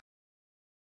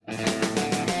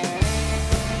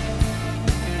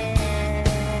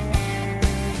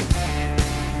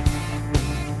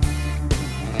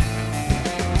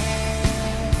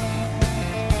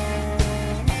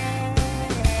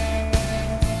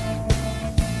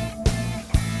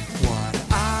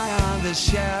the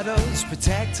shadows,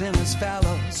 protecting his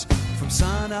fellows from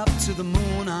sun up to the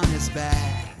moon on his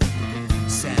back.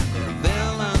 Send the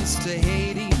villains to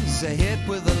Hades, a hit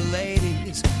with the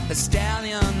ladies, a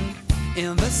stallion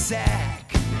in the sack.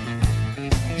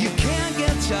 You can't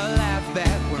get your laugh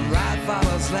back when right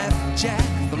follows left, Jack.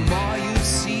 The more you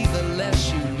see, the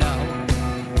less you know.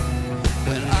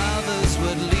 When others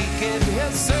would leak it,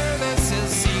 his service,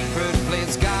 his secret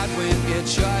place. God, when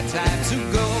it's your time to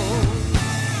go.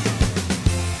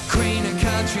 Queen of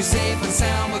country, safe and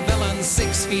sound, with villains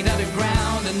 6 feet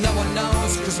underground, and no one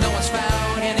knows, cause no one's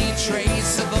found any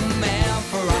trace of a man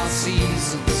for all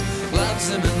seasons. Loves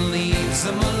him and leaves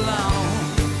him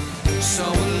alone, so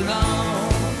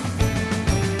alone.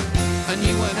 And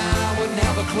you and I wouldn't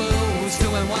have a clue who's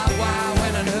doing what, why,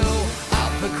 when and who.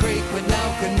 Up a creek with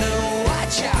no canoe.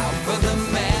 Watch out for the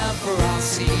man for all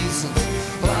seasons.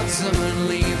 Loves him and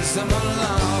leaves him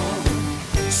alone,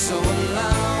 so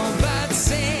alone. But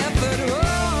Sanford,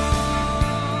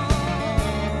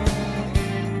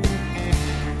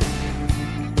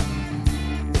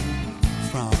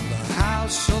 from the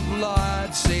House of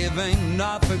Lords, saving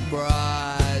Norfolk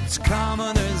brides,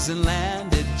 commoners and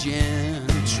landed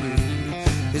gentry.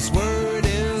 His word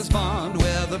is bond,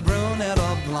 whether brunette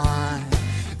or blind.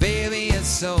 Baby, it's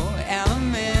so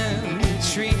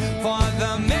elementary. For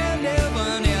the men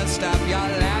living here, stop your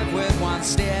life with one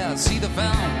stare. See the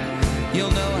film,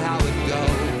 you'll know how it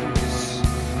goes.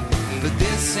 But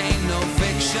this ain't no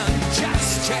fiction,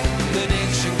 just check the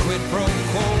diction. Quid pro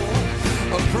quo,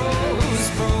 or pros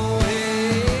pro.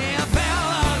 Hey,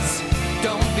 fellas,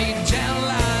 don't be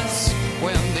jealous.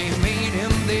 When they made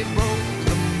him, they broke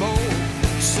the mold.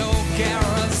 So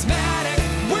charismatic,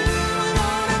 women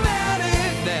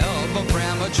automatic, never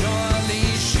prematurely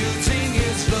shooting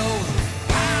his load.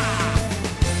 Ah!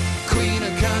 Queen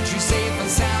of country, safe and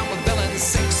sound, with villains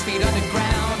 6 feet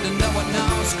underground, and no one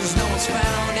knows, cause no one's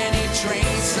found any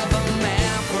trace of a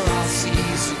man for all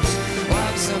seasons.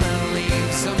 Loves him and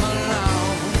leaves him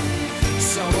alone,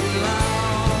 so alone.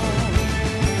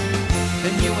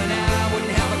 And you and I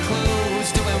wouldn't have a clue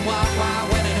who's doing what, why,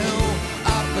 when and who.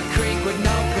 Up a creek with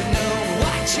no canoe.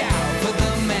 Watch out for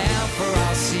the man for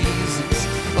all seasons.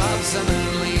 Loves him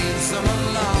and leaves him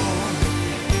alone,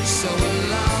 so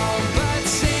alone. But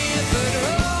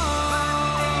Sanford,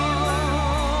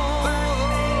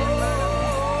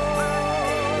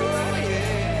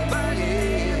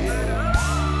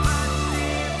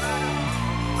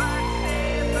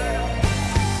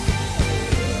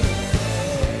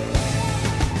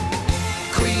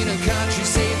 Queen of country,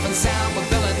 safe and sound, but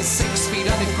villains 6 feet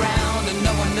underground, and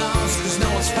no one knows, cause no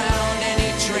one's found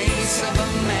any trace of a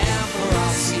man for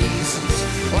all seasons.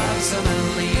 Loves him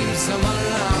and leaves him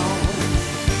alone,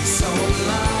 so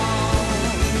alone.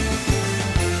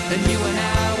 And you and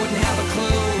I wouldn't have a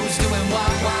clue who's doing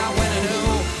what, why, when and who.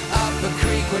 Up a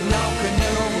creek with no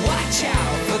canoe. Watch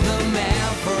out for the man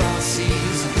for all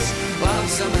seasons.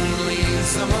 Loves him and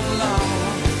leaves him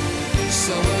alone,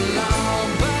 so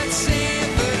alone. But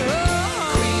Sanford,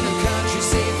 Queen of country,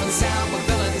 safe and sound, with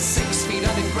villains 6 feet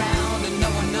underground, and no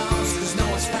one knows, cause no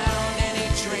one's found any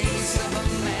trace of a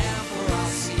man for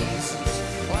all seasons.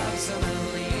 Loves him and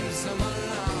leaves him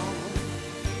alone,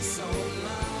 so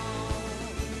alone.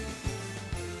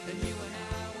 And you and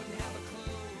I wouldn't have a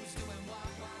clue who's doing what,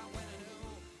 why, when and who.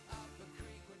 Up a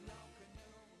creek with no canoe.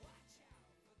 Watch out for the man for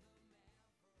all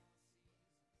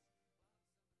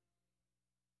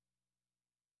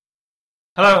seasons.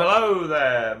 Hello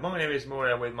there. My name is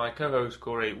Maureen with my co-host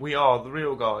Corey. We are The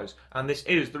Real Guys, and this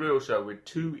is The Real Show with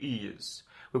 2 E's.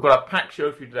 We've got a packed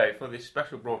show for you today for this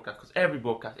special broadcast, because every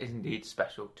broadcast is indeed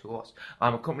special to us.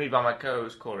 I'm accompanied by my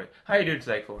co-host Corey. How are you doing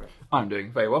today, Corey? I'm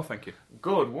doing very well, thank you.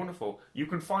 Good, wonderful. You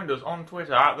can find us on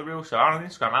Twitter at The Real Show, and on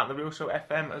Instagram at The Real Show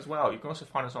FM as well. You can also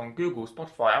find us on Google,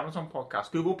 Spotify, Amazon Podcasts,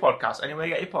 Google Podcasts, anywhere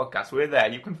you get your podcasts. We're there.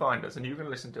 You can find us and you can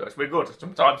listen to us. We're good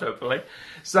sometimes, hopefully.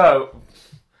 So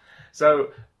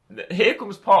here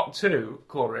comes part 2,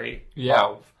 Corey,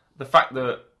 of the fact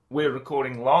that we're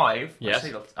recording live. Yes.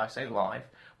 I say live.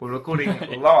 We're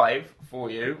recording live for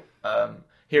you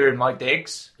here in my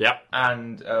digs. Yep.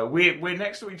 And we're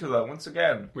next to each other once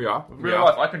again. We are. Real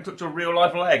life. I can touch a real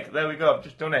life leg. There we go. I've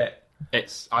just done it.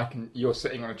 You're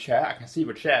sitting on a chair. I can see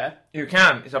your chair. You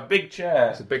can. It's a big chair.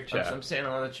 It's a big chair. I'm sitting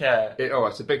on a chair.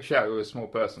 It's a big chair with a small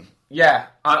person. Yeah.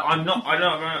 I'm not.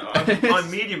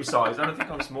 I'm medium sized. I don't think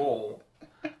I'm small.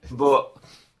 But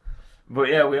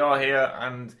yeah, we are here,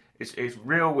 and it's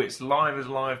real. It's live as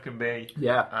live can be.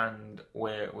 Yeah. And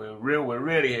we're real. We're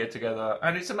really here together,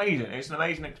 and it's amazing. It's an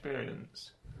amazing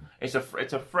experience. It's a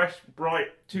fresh, bright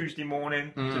Tuesday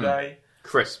morning today.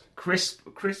 Crisp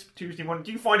Tuesday morning.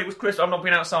 Do you find it was crisp? I've not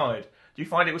been outside. Do you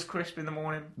find it was crisp in the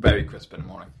morning? Very crisp in the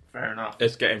morning. Fair enough.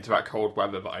 It's getting to that cold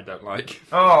weather that I don't like.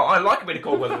 Oh, I like a bit of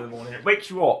cold weather in the morning. It wakes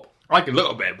you up. I like a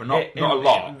little bit, but not a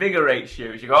lot. It invigorates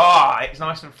you. You go, it's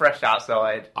nice and fresh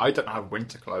outside. I don't have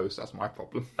winter clothes. That's my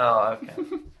problem. Oh, okay.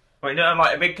 Wait, no,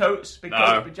 like big coats, big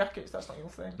jackets. That's not your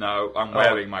thing. No, I'm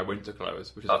wearing my winter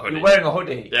clothes, which is a hoodie. You're wearing a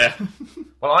hoodie. Yeah.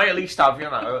 Well, I at least have. You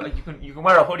can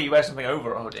wear a hoodie. Wear something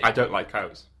over a hoodie. I don't like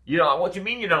coats. What do you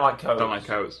mean you don't like coats? I don't like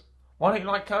coats. Why don't you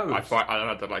like coats?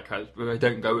 I don't like coats, but they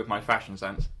don't go with my fashion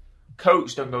sense.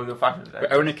 Coats don't go with your fashion sense.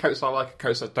 The only coats I like are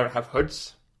coats that don't have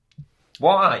hoods.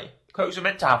 Why? Coats are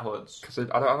meant to have hoods. Because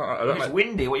I don't It's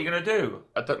windy. What are you going to do?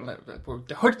 I don't like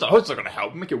the hoods are going to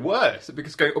help make it worse because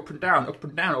it's going up and down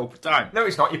all the time. No,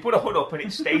 it's not. You put a hood up and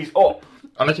it stays up.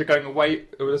 Unless you're going away,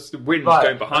 the wind's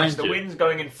going behind you. The wind's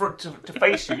going in front to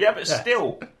face you. Yeah, but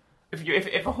still,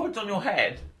 if a hood's on your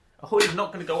head, a hood is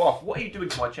not going to go off. What are you doing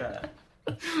to my chair?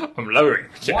 I'm lowering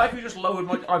the chair. Why have you just lowered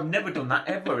my... I've never done that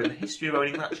ever in the history of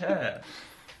owning that chair.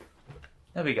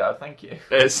 There we go, thank you.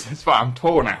 It's fine, I'm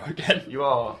tall now again. You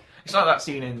are. It's like that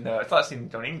scene in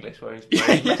John English where he's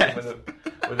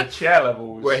with the chair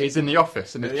levels. Where he's in the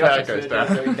office and his chair goes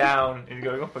down. Going down and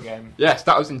going up again. Yes,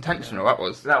 that was intentional, that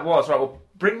was. That was, right, well,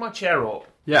 bring my chair up.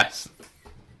 Yes.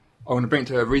 I want to bring it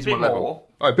to a reasonable level.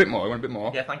 Oh, a bit more, I want a bit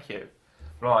more. Yeah, thank you.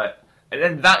 Right. And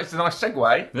then that's a nice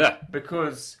segue. Yeah.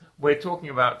 Because we're talking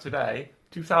about today,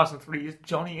 2003's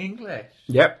Johnny English.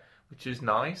 Yep. Which is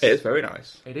nice. It is very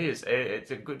nice. It is.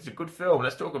 It's a good film.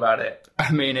 Let's talk about it.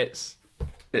 I mean, it's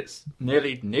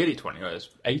nearly 20 years,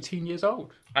 18 years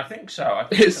old. I think so.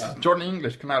 Johnny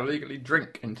English can now legally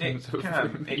drink in terms of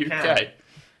the UK.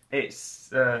 It's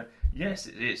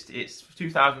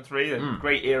 2003, a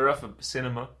great era for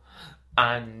cinema,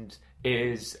 and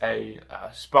is a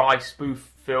spy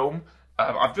spoof film.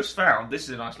 I've just found, this is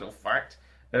a nice little fact,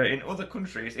 in other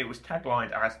countries it was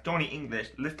taglined as Johnny English,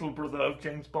 little brother of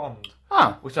James Bond.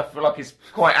 Which I feel like is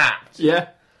quite apt. Yeah.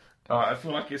 I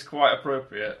feel like it's quite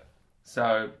appropriate.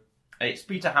 So, it's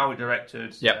Peter Howard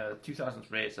directed,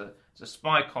 2003, it's a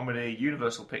spy comedy,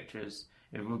 Universal Pictures.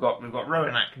 We've got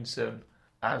Rowan Atkinson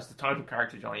as the title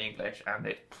character Johnny English,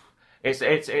 and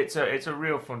it's a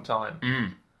real fun time.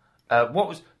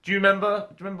 Do you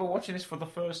remember watching this for the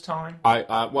first time?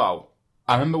 I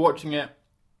remember watching it.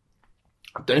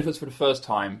 I don't know if it's for the first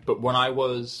time, but when I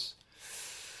was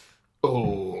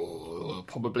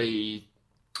probably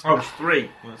I was 3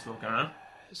 when it's all going on.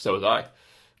 So was I.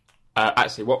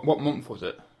 Actually, what month was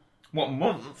it? What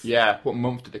month? Yeah, what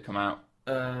month did it come out?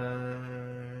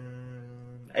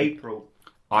 April.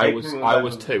 I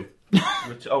was 2.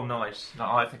 Oh, nice. No,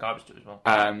 I think I was 2 as well.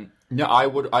 No,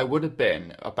 I would have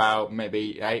been about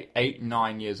maybe 8,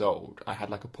 9 years old. I had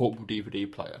like a portable DVD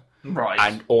player. Right.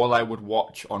 And all I would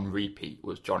watch on repeat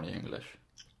was Johnny English.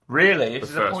 Really? This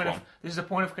is a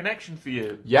point of connection for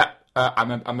you. Yeah.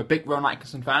 I'm a big Rowan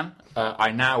Atkinson fan.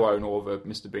 I now own all the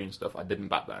Mr. Bean stuff. I didn't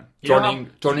back then.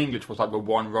 John English was like the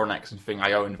one Rowan Atkinson thing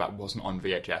I owned that wasn't on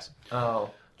VHS. Oh.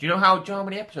 Do you know how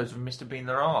many episodes of Mr. Bean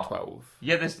there are? 12.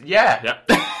 Yeah, Yeah.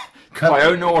 Because I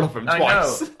own all of them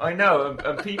twice. I know.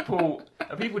 And people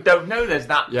don't know there's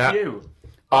that few.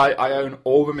 I own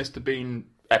all the Mr. Bean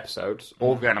episodes,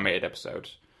 all the animated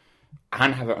episodes,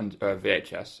 and have it on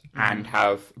VHS, and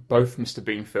have both Mr.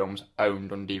 Bean films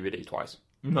owned on DVD twice.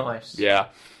 Nice. Yeah.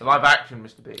 The live action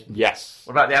Mr. Bean? Yes.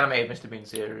 What about the animated Mr. Bean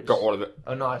series? Got all of it.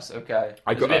 Oh, nice. Okay.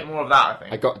 There's a bit more of that,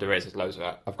 I think. There's loads of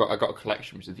that. I've got a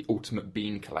collection, which is the Ultimate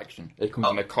Bean Collection. It comes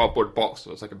in a cardboard box,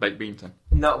 so it's like a baked bean tin.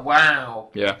 No, wow.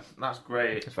 Yeah. That's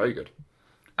great. It's very good.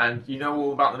 And you know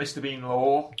all about the Mr. Bean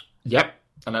lore? Yep.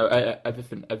 I know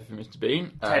everything Mr.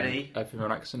 Bean. Teddy. Everything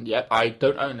on accent. Yep. I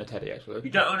don't own a Teddy, actually. You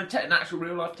don't own an actual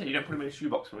real life Teddy? You don't put him in a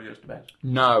shoebox when he goes to bed?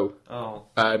 No. Oh.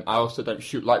 I also don't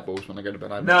shoot light bulbs when I go to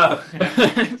bed either. No.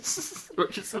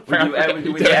 Which is with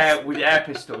the air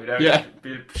pistol, you know? Yeah.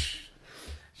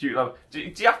 Shoot light. Do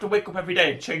you have to wake up every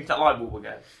day and change that light bulb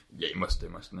again? Yeah, you must do,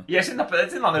 mustn't he? Yeah, it's in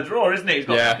the drawer, isn't it? He's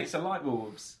got packets of light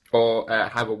bulbs. Or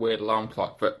have a weird alarm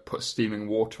clock that puts steaming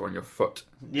water on your foot.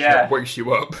 Yeah. So it wakes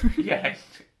you up. Yeah.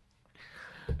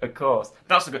 Of course.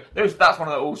 That's one of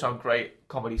the also great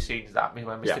comedy scenes that when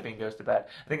Mr. Bean goes to bed.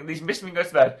 I think Mr. Bean goes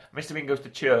to bed, Mr. Bean goes to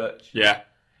church. Yeah.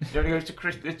 He only goes to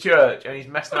the church and he's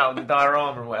messing out with the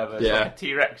diorama and whatever. There's like a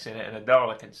T-Rex in it and a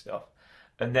Dalek and stuff.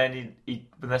 And then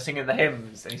when they're singing the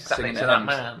hymns and he's sat next to that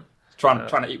man. Trying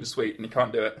to eat the sweet and he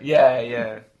can't do it.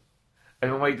 Yeah.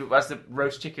 And when he has the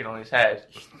roast chicken on his head.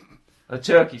 The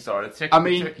turkey, sorry. The turkey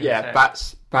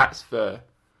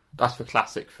that's the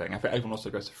classic thing. I think everyone also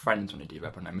goes to Friends when they do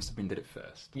that, but no, Mr. Bean did it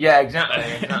first. Yeah, exactly.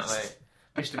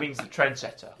 Mr. Bean's the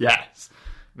trendsetter. Yes.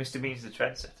 Mr. Bean's the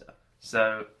trendsetter.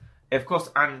 So, of course,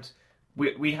 and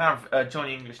we have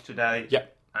Johnny English today.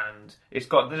 Yep. And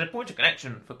there's a point of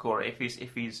connection for Corey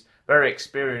if he's very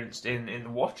experienced in the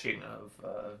watching of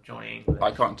Johnny English.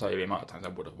 I can't tell you the amount of times I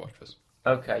would have watched this.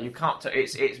 Okay, you can't.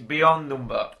 It's beyond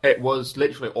number. It was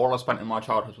literally all I spent in my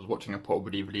childhood was watching a portable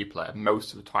DVD player.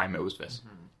 Most of the time, it was this.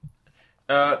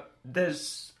 Mm-hmm.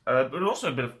 There's but also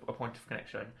a bit of a point of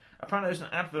connection. Apparently, there's an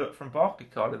advert from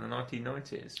Barclaycard in the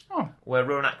 1990s where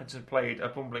Rowan Atkinson played a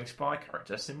bumbling spy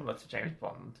character similar to James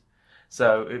Bond.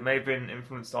 So it may have been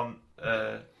influenced on.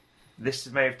 This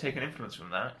may have taken influence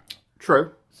from that.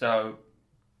 True. So,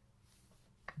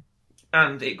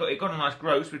 and it got a nice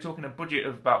gross. We're talking a budget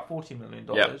of about $40 million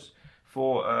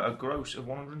for a gross of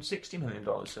 $160 million.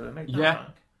 So they made that back.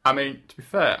 I mean, to be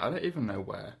fair, I don't even know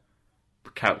where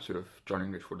the character of John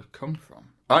English would have come from.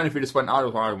 I don't know if he just went, I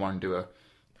want to do a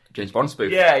James Bond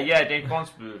spoof. Yeah, James Bond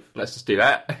spoof. Let's just do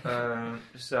that.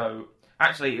 So.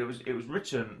 Actually, it was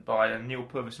written by Neil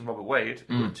Purvis and Robert Wade,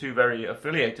 who are two very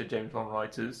affiliated James Bond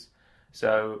writers.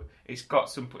 So it's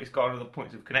got another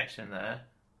point of connection there.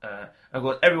 Of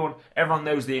course, everyone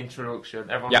knows the introduction.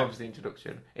 Everyone loves the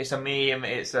introduction. It's a meme.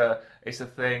 It's a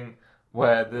thing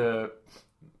where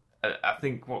I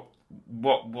think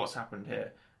what's happened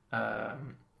here.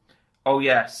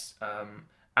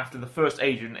 After the first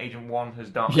agent, Agent 1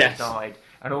 has died,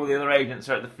 and all the other agents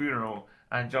are at the funeral.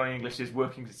 And Johnny English is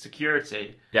working with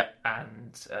security. Yeah.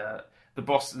 And the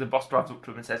boss drives up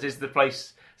to him and says, "Is the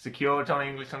place secure?" Johnny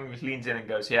English leans in and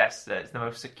goes, "Yes, it's the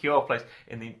most secure place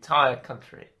in the entire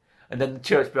country." And then the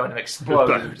church behind him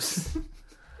explodes.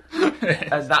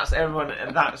 And that's everyone.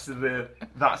 And that's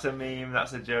a meme.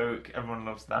 That's a joke. Everyone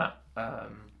loves that.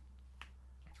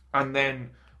 And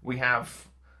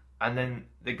then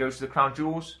it goes to the Crown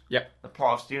Jewels. Yep. The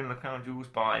plot of stealing the Crown Jewels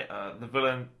by the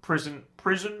villain prison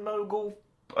mogul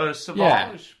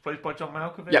Savuage, played by John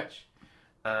Malkovich. Yep.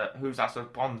 Who's that's a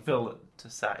Bond villain to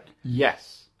say.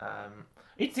 Yes.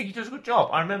 You'd think he does a good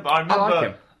job. I remember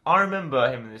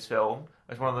him in this film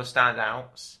as one of the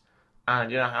standouts.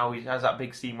 And you know how he has that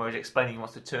big scene where he's explaining he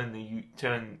wants to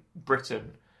turn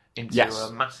Britain into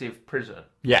a massive prison.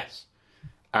 Yes.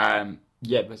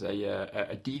 There's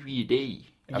a DVD.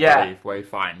 I believe, where he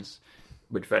finds,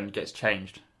 which then gets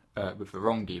changed with the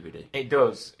wrong DVD. It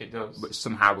does. Which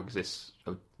somehow exists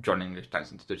of John English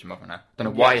dancing to Touch Him Up now. Don't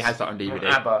know why he has that on DVD.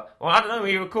 ABBA. Well, I don't know,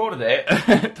 he recorded it.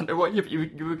 Don't know what you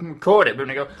can record it, but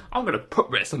then you go, I'm going to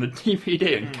put this on a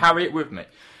DVD and carry it with me.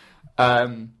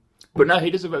 But no,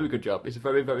 he does a very good job. He's a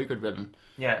very, very good villain.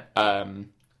 Yeah.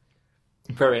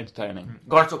 Very entertaining.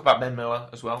 Got to talk about Ben Miller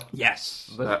as well. Yes.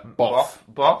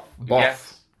 Bough.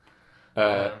 Yes.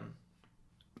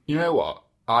 You know what?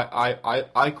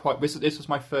 I quite this was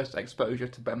my first exposure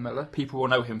to Ben Miller. People will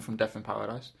know him from Death in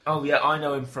Paradise. Oh yeah, I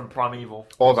know him from Primeval.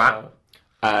 Or that.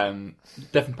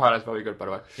 Death in Paradise, very good, by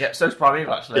the way. Yeah, so's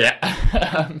Primeval actually.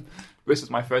 Yeah. This is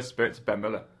my first experience of Ben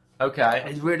Miller. Okay.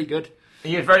 He's really good.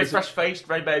 He is very fresh-faced,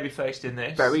 very baby-faced in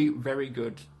this. Very, very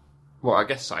good. Well, I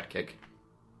guess sidekick.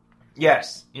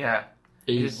 Yes, yeah.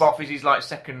 His Bough is his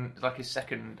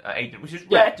second agent, which is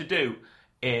rare to do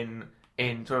in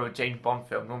sort of a James Bond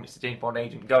film. Normally it's the James Bond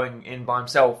agent going in by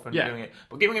himself and doing it.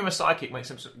 But giving him a sidekick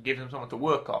gives him someone to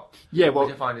work on. Yeah, well,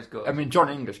 which I find is good. I mean, John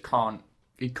English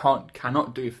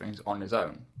cannot do things on his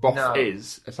own. Bough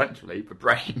is essentially the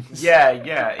brains.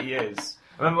 Yeah, he is.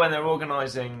 I remember when they're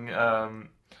organising the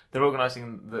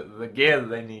gear that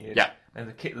they need and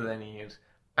the kit that they need.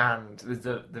 And there's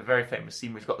the very famous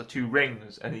scene where he's got the two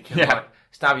rings and he can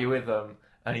stab you with them,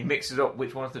 and he mixes up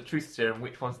which one's the truth serum,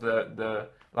 which one's the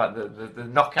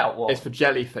knockout one. It's the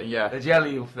jelly thing, yeah. The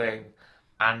jelly thing.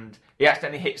 And he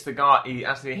accidentally hits the guy. He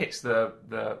accidentally hits the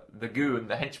goo and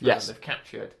the henchman that they've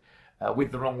captured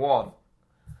with the wrong one,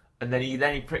 and then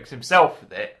he pricks himself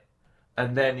with it,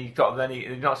 and then he's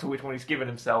not sure which one he's given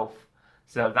himself.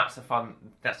 So that's a fun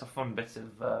bit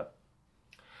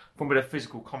of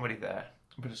physical comedy there.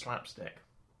 A bit of slapstick.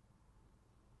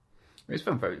 It's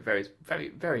been very, very, very,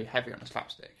 very heavy on the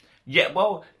slapstick. Yeah,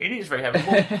 well, it is very heavy.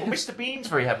 Well, Mr. Bean's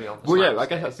very heavy on the slapstick. Well, yeah, I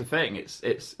guess that's the thing.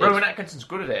 It's Rowan Atkinson's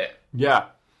good at it. Yeah,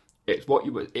 it's what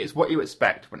you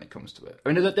expect when it comes to it.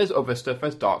 I mean, there's other stuff.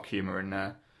 There's dark humour in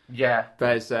there. Yeah.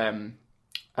 There's they're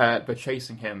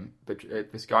chasing him. But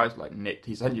this guy's like nicked.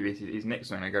 He's nicked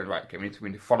something. And they go, right, okay, we need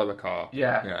to follow the car.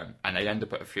 Yeah. And they end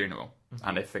up at a funeral,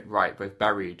 and they think, right, they've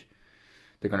buried.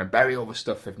 They're going to bury all the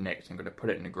stuff they've nicked and going to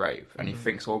put it in a grave. And he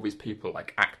thinks all these people are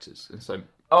like actors. And so...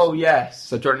 Oh, yes.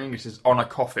 So John English is on a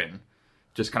coffin,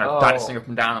 just kind of dancing up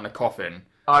and down on a coffin.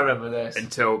 I remember this.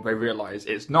 Until they realise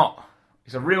it's not.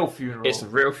 It's a real funeral. It's a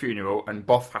real funeral, and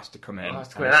Bough has to come in.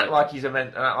 Like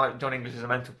John English is a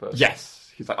mental person.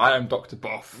 Yes. He's like, I am Dr.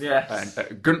 Bough. Yes.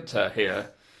 And Gunter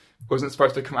here wasn't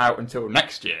supposed to come out until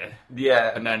next year.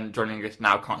 Yeah. And then Johnny English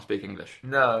now can't speak English.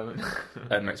 No.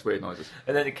 And makes weird noises.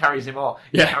 And then it carries him off.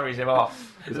 Yeah. He carries him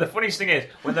off. So the funniest thing is,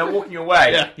 when they're walking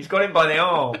away, he's got him by the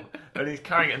arm, and he's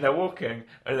carrying it, and they're walking,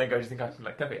 and they go, do you think I can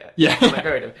let go yet? Yeah. Let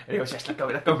go of him. And he goes, yes, let go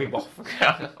of him off.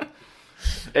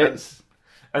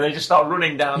 And they just start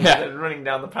running down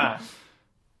the path.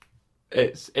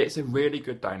 It's a really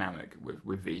good dynamic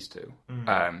with these two.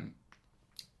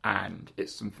 And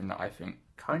it's something that I think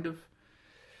kind of,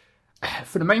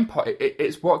 for the main part,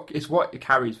 it's what it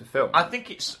carries the film. I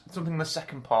think it's something the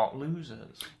second part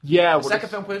loses. Yeah, The second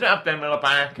film, they don't have Ben Miller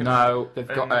back. No, they've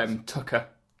got Tucker.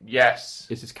 Yes.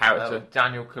 Is his character.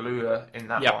 Daniel Kaluuya in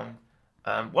that one.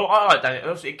 Well, I like Daniel.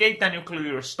 Also, it gave Daniel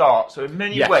Kaluuya a start, so in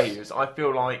many ways, I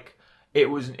feel like it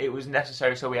was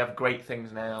necessary, so we have great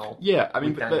things now. Yeah, I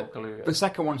mean, Kaluuya. The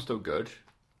second one's still good.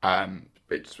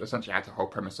 It essentially had the whole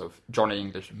premise of Johnny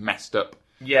English messed up.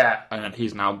 Yeah. And then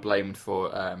he's now blamed for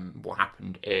what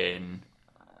happened in...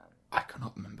 I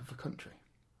cannot remember the country.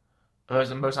 It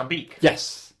was in Mozambique.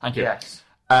 Yes, thank you. Yes.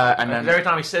 And then every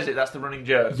time he says it, that's the running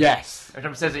joke. Yes. Every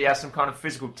time he says it, he has some kind of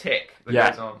physical tick that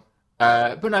goes on.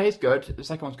 But no, he's good. The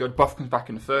second one's good. Buff comes back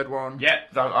in the third one. Yeah,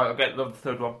 I love the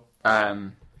third one. I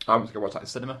went to go watch that in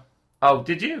cinema. Oh,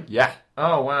 did you? Yeah.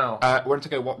 Oh, wow. I went to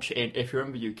go watch it if you're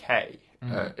in the UK,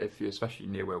 if you're especially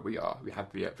near where we are, we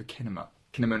have the Kinema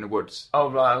in the Woods. Oh,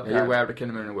 right, okay. Are you aware of the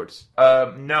Kinema in the Woods?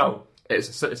 No.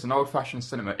 It's an old-fashioned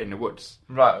cinema in the woods.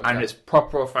 Right, okay. And it's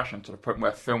proper old-fashioned to the point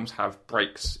where films have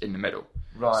breaks in the middle.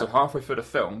 Right. So halfway through the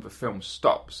film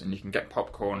stops and you can get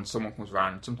popcorn, someone comes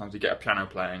around, sometimes you get a piano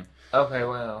playing. Okay,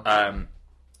 wow.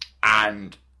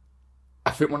 And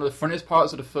I think one of the funniest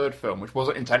parts of the third film, which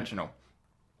wasn't intentional,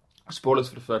 spoilers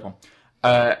for the third one,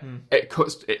 it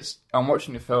cuts. I'm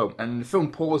watching the film, and the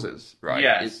film pauses. Right?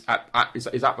 Yes.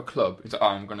 He's at the club. He's like, "Oh,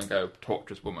 I'm going to go talk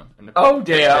to this woman." And oh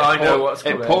dear, I know what's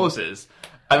coming. It pauses,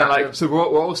 and then so we're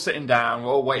all sitting down.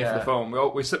 We're all waiting for the film.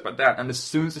 We sit back down, and as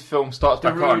soon as the film starts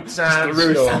back on, the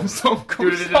Rude Sound song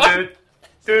comes on.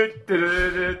 And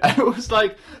it was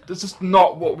like, that's just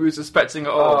not what we was expecting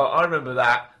at all. Oh, I remember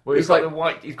that. Where he's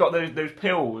got he's got those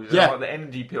pills, like the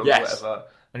energy pills or whatever.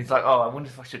 And he's like, oh, I wonder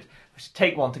if I should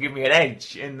take one to give me an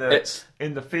edge in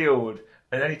the field.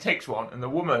 And then he takes one, and the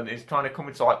woman is trying to come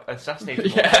into like assassinate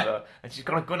him or whatever, and she's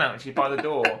got a gun out, and she's by the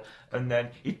door. And then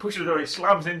he pushes the door, he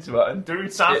slams into her, and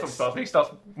Darude Sansom starts. He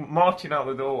starts marching out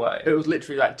the doorway. It was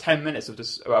literally like 10 minutes of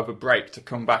a break to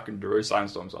come back, and Darude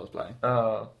Sansom starts playing.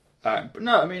 But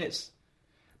no, I mean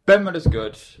Ben Miller's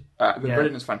good. The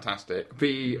brilliant's fantastic.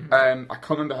 I can't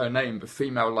remember her name, but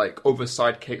female other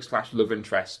sidekick / love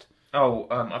interest. Oh,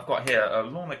 I've got here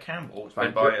Lorna Campbell,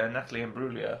 played by Natalie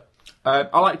Imbruglia.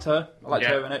 I liked her. I liked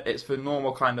her in it. It's the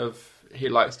normal kind of he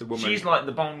likes the woman. She's like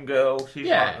the Bond girl. She's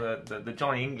like the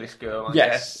Johnny English girl. I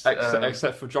guess.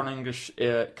 Except for John English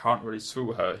can't really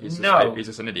sue her. He's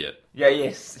just an idiot. Yeah,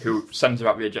 yes. Who sends her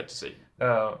out the ejector seat.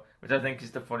 Oh, which I think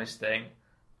is the funniest thing.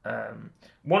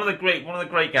 One of the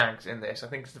great gags in this, I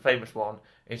think it's the famous one,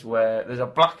 is where there's a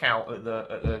blackout at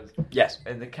the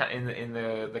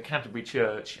Canterbury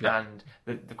Church, and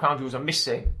the crown jewels are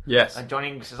missing. Yes, and John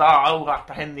English says, "I will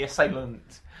apprehend the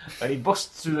assailant," and he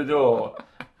busts through the door,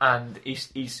 and you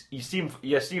see him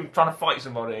trying to fight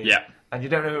somebody, and you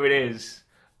don't know who it is,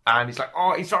 and he's like,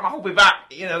 "Oh, he's trying to hold me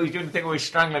back," he's doing the thing where he's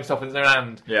strangling himself in their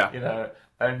hand,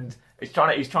 and he's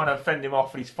trying to fend him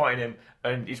off, and he's fighting him.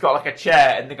 And he's got a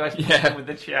chair, and the guy's pushing him with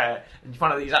the chair, and you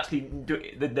find out that he's actually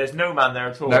there's no man there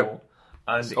at all,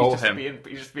 and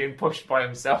he's just being pushed by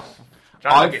himself,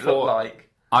 trying to make it look like.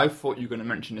 I thought you were going to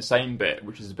mention the same bit,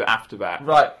 which is a bit after that.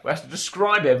 Right, we have to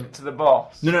describe him to the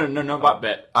boss. No, that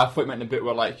bit. I thought you meant the bit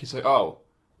where he's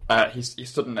like, he's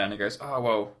stood in there, and he goes, "Oh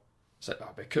well," it's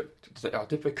like,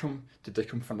 did they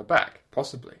come from the back?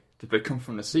 Possibly. Did they come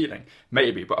from the ceiling?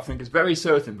 Maybe, but I think it's very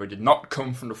certain they did not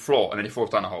come from the floor, and then he falls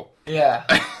down a hole. Yeah.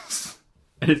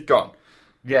 And he's gone.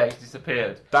 Yeah, he's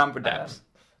disappeared. Down the depths.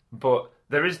 But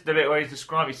there is the bit where he's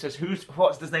described, he says,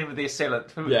 what's the name of the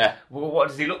assailant? What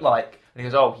does he look like? And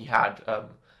he goes, oh, he had...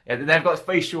 and they've got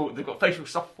facial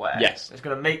software that's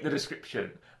going to make the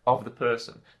description of the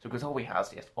person. So because all he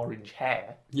has orange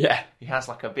hair. Yeah. He has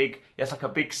a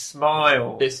big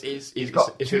smile. He's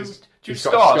got two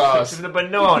scars with a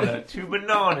banana, two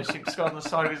banana shaped scars on the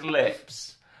side of his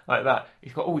lips. Like that.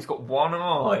 He's got one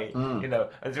eye, and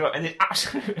this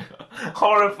absolute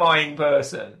horrifying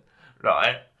person,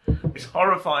 right? This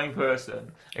horrifying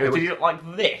person. He goes, did he look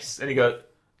like this? And he goes,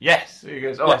 yes. And he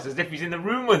goes, it's as if he's in the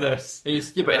room with us.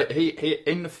 But he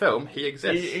in the film he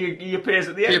exists. He appears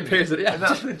at the end. And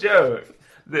that's the joke.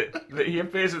 That he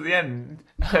appears at the end,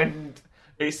 and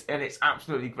it's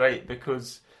absolutely great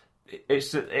because I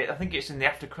think it's in the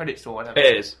after credits or whatever.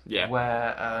 It is, yeah.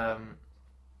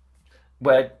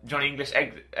 Where Johnny English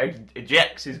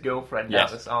ejects his girlfriend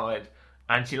out the side,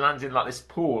 and she lands in like this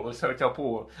pool, this hotel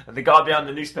pool, and the guy behind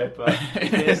the newspaper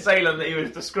is the assailant that he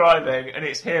was describing, and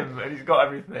it's him, and he's got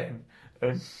everything.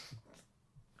 And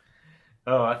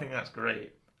I think that's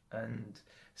great. And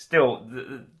still,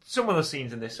 some of the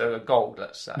scenes in this are gold,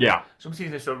 let's say. Yeah. Some scenes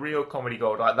in this are real comedy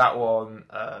gold, like that one.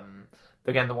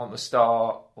 Again, the one at the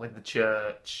start with the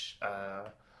church.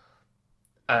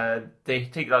 They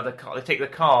take the car. They take the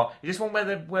car. Is this one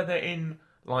where they're in,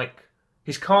 like,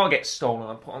 his car gets stolen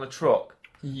and put on the truck,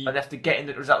 and they have to get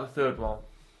in? Was that the third one?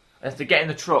 They have to get in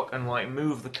the truck and like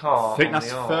move the car. I think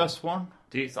that's the first one.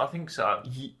 I think so.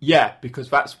 Yeah, because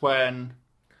that's when.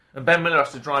 And Ben Miller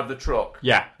has to drive the truck.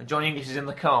 Yeah. And Johnny English is in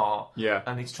the car. Yeah.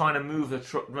 And he's trying to move the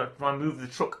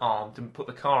truck arm to put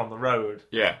the car on the road.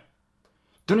 Yeah.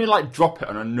 Don't he like drop it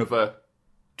on another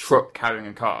truck carrying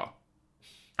a car?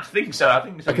 I think so.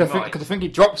 Because I think he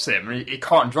drops him and he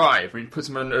can't drive and he puts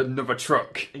him on another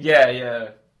truck.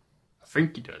 Yeah. I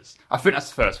think he does. I think that's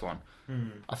the first one.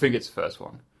 I think it's the first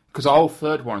one. Because the whole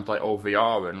third one is like all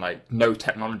VR and like no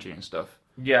technology and stuff.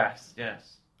 Yes.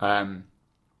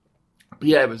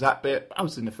 Yeah, it was that bit.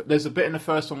 There's a bit in the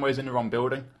first one where he's in the wrong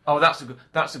building. Oh, that's a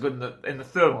good. In the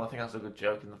third one, I think that's a good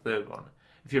joke. In the third one,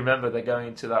 if you remember, they're going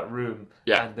into that room,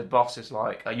 and the boss is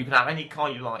like, "You can have any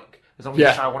car you like as long as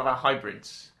you try one of our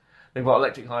hybrids." They've got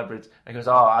electric hybrids. And he goes,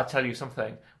 I'll tell you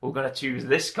something. We're going to choose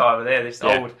this car over there,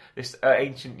 this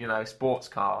ancient, sports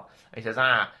car. And he says,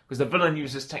 because the villain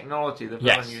uses technology. He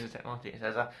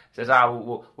says,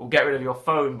 we'll get rid of your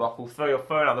phone, Bob. We'll throw your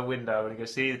phone out the window. And he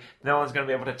goes, see, no one's going to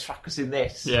be able to track us in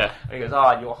this. Yeah. And he goes,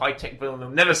 you're a high-tech villain. They'll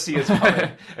never see us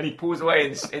coming. And he pulls away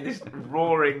in this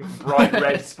roaring, bright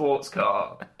red sports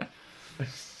car.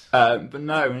 But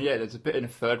no, there's a bit in the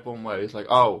third one where he's like,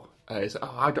 I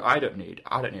don't need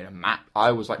a map.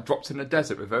 I was like dropped in the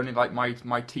desert with only like my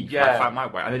teeth. I found my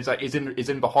way, and he's like, he's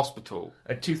in the hospital.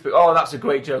 A toothpick. Oh, that's a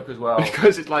great joke as well.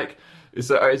 Because it's like,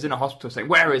 he's in a hospital saying,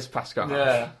 "Where is Pascal?"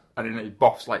 Yeah. And then he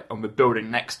boffs like on the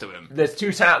building next to him. There's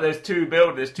two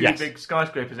big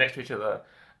skyscrapers next to each other,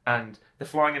 and they're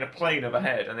flying in a plane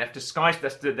overhead, and they have to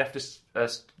skydive,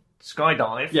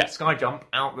 sky jump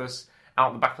out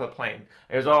the back of the plane.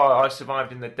 It was, I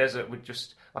survived in the desert with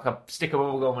just like a stick of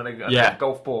bubblegum and a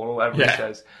golf ball or whatever he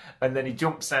says. And then he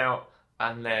jumps out,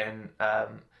 and then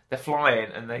they're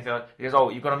flying, and he goes, you've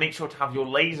got to make sure to have your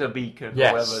laser beacon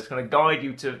or whatever. It's going to guide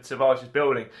you to Savage's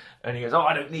building. And he goes,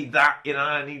 I don't need that,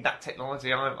 I need that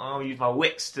technology. I'll use my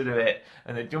wits to do it.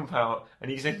 And they jump out,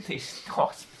 and he's in this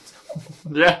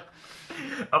hospital. Yeah.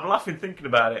 I'm laughing thinking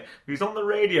about it. He's on the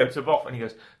radio to Boff, and he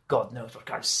goes, God knows what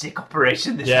kind of sick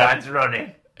operation this man's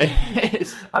running.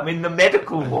 I'm in the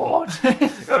medical ward.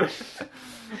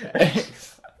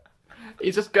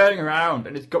 He's just going around,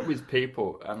 and he's got these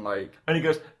people, and like... And he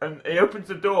goes, and he opens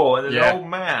the door, and there's an old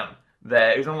man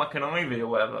there who's on like an ivy or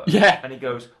whatever. Yeah. And he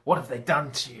goes, what have they done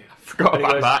to you? I forgot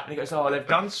about that. And he goes, they've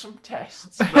done some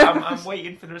tests, but I'm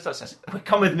waiting for the results. He says,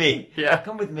 come with me. Yeah.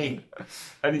 Come with me.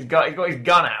 And he's got his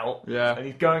gun out. Yeah. And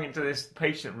he's going into this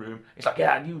patient room. He's like,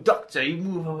 you doctor, you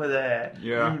move over there.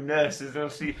 Yeah. You nurses, they'll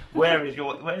see, where's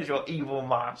your evil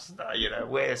master?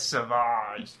 Where's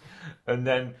Savage? And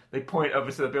then they point over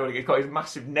to the building. He's got his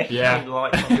massive naked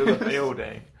light on the other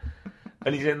building.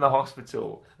 And he's in the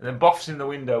hospital, and then Boff's in the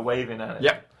window waving at him.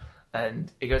 Yep.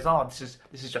 And he goes,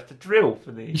 this is just a drill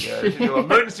for the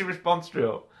emergency response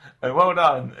drill. And well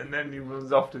done. And then he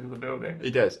runs off to the building.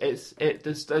 He does.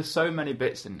 There's so many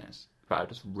bits in this that are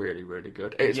just really, really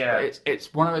good.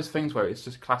 It's one of those things where it's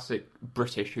just classic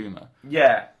British humour.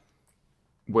 Yeah.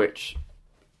 Which,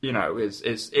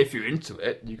 is if you're into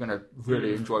it, you're going to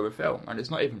really enjoy the film. And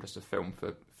it's not even just a film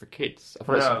for kids. I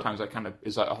feel like sometimes that kind of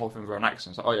is like a whole thing for an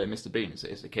accent. It's like, Mr. Bean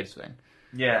is a kids thing.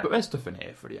 Yeah. But there's stuff in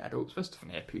here for the adults. There's stuff in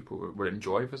here people will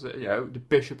enjoy. There's, the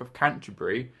Bishop of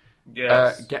Canterbury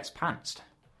gets pantsed.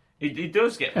 He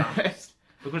does get pantsed.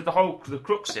 Because the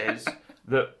crux is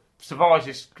that Savage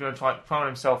is going to try to crown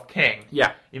himself king.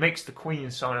 Yeah. He makes the Queen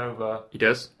sign over. He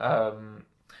does.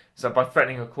 So by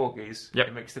threatening her corgis,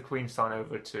 he makes the Queen sign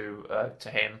over to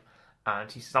him.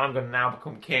 And he says, I'm going to now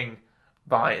become king.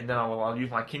 And then I'll use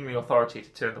my kingly authority to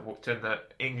turn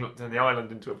the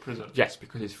island into a prison. Yes,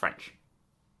 because he's French.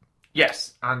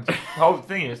 Yes, and the whole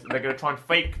thing is that they're going to try and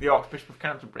fake the Archbishop of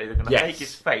Canterbury. They're going to fake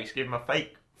his face, give him a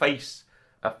fake face,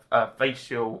 a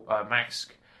facial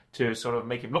mask to sort of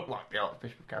make him look like the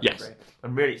Archbishop of Canterbury. Yes.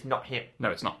 And really, it's not him.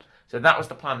 No, it's not. So that was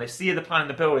the plan. They see the plan in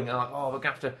the building and they're like, oh, we're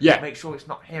going to have to make sure it's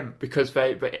not him. Because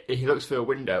but he looks through a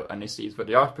window and he sees that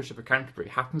the Archbishop of Canterbury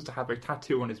happens to have a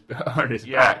tattoo on his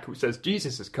back which says,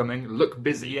 Jesus is coming, look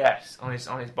busy. Yes, on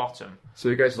his bottom. So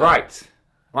he goes, right,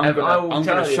 I'm going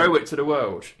to show it to the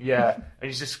world. Yeah,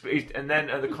 and and then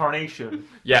at the coronation,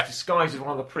 disguised as one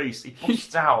of the priests, he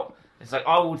pops out. It's like,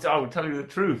 I will tell you the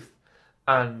truth.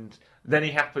 And then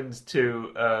he happens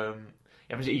to...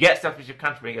 he gets to Archbishop of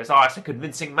Canterbury and goes, oh, it's a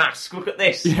convincing mask, look at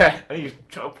this. Yeah. And he's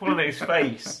pulling at his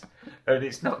face, and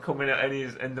it's not coming out,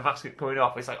 and the mask is coming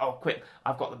off. It's like, oh, quick,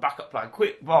 I've got the backup plan.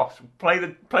 Quick, boss, play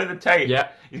the tape. Yeah.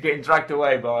 He's getting dragged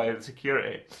away by the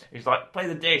security. He's like, play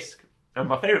the disc. And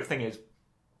my favourite thing is,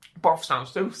 Boff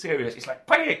sounds so serious. He's like,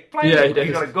 play it. Yeah, he does.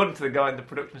 He's got a gun to the guy in the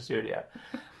production studio.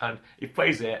 And he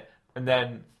plays it, and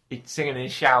then... he's singing in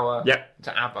his shower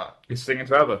to ABBA. He's singing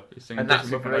to ABBA. He's singing to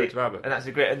ABBA. And that's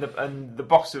a great... And the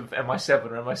boss of MI7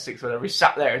 or MI6 or whatever, he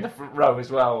sat there in the front row as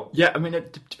well. Yeah, I mean,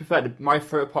 to be fair, my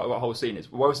favourite part of that whole scene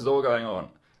is, while this is all going on,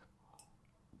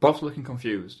 Bob's looking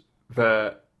confused.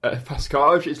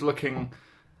 Pascal is looking...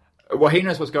 Well, he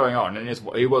knows what's going on, and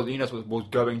he knows what's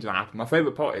going to happen. My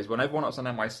favourite part is when everyone else on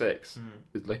MI6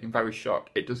 is looking very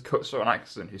shocked, it just cuts to Rowan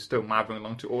Atkinson, who's still mouthing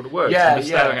along to all the words and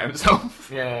staring at himself.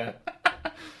 Yeah.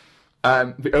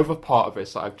 The other part of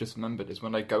this that I've just remembered is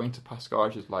when they go into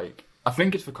Pascal's, like, I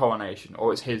think it's for coronation,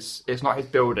 or it's not his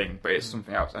building, but it's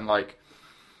something else, and like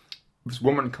this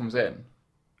woman comes in,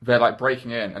 they're like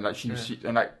breaking in, and like she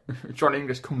and like John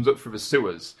English comes up through the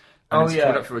sewers, and he's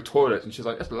coming up through a toilet, and she's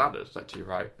like, "It's ladders." It's like, to your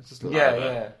right, it's just a ladder.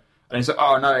 Yeah. And he's like,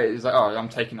 "Oh no!" He's like, "Oh, I'm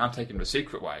taking the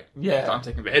secret way. Yeah, I'm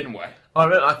taking the hidden way." Oh,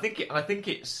 really? I think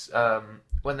it's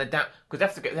when they're down,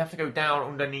 because they have to go down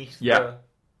underneath. Yeah.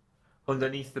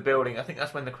 Underneath the building, I think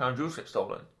that's when the crown jewels get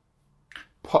stolen.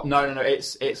 No.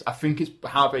 It's. I think it's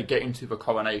how they get into the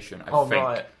coronation. I think.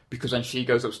 Right. Because then she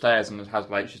goes upstairs and has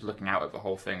like she's looking out at the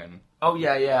whole thing and. Oh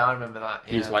yeah, I remember that.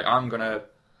 He's like, I'm gonna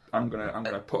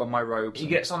put on my robes. He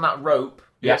gets on that rope.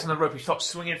 He gets on the rope. He starts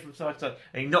swinging from side to side,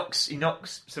 and he knocks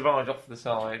Savuage off the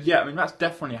side. Yeah, I mean that's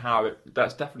definitely how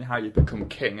you become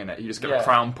king, isn't it? You just get a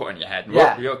crown put on your head.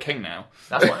 And you're king now.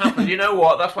 That's what happens. You know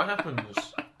what? That's what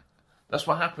happens. That's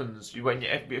what happens.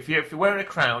 If you're wearing a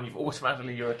crown,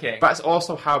 you're a king. That's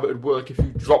also how it would work if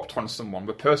you dropped on someone.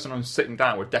 The person who's sitting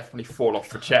down would definitely fall off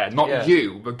the chair. Not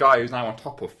you, the guy who's now on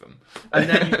top of them. And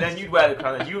then you'd wear the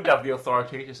crown, and you'd have the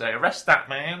authority to say, arrest that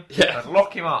man, and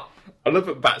lock him up. I love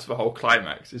that that's the whole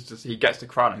climax. It's just he gets the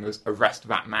crown and goes, arrest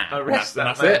that man. Arrest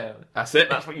that man. That's it.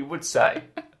 That's what you would say.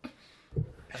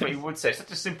 That's what you would say. It's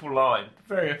such a simple line.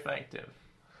 Very effective.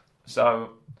 So,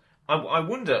 I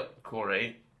wonder,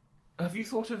 Corey... Have you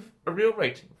thought of a real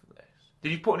rating for this?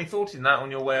 Did you put any thought in that on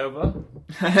your way over?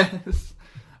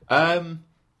 I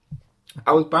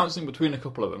was bouncing between a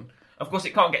couple of them. Of course,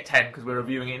 it can't get 10 because we're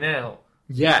reviewing it now.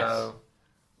 Yes. So...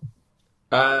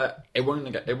 it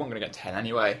wasn't going to get 10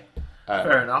 anyway.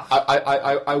 Fair enough.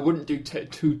 I wouldn't do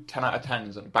two 10 out of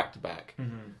 10s back to back.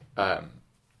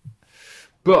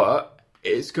 But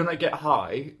it's going to get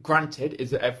high. Granted,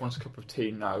 is it everyone's cup of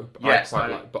tea? No.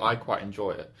 But I quite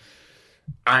enjoy it.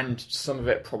 And some of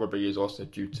it probably is also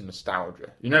due to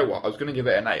nostalgia. You know what? I was going to give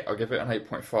it an 8. I'll give it an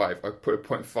 8.5. I'll put a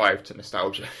 0.5 to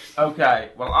nostalgia. Okay.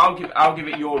 Well, I'll give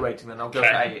it your rating then. I'll go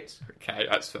for 8. Okay,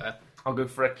 that's fair. I'll go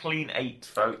for a clean 8,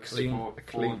 folks. For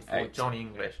 8. Johnny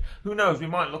English. Who knows? We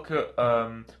might look at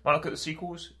the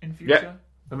sequels in future. Yep.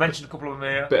 We mentioned a couple of them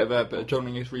here. Bit of John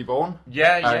English Reborn.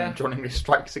 Yeah. John English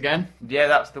Strikes Again. Yeah,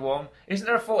 that's the one. Isn't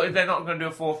there a fourth? If they're not going to do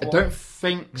a fourth one? I don't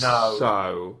think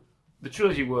so. The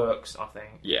trilogy works, I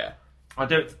think. Yeah. I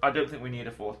don't think we need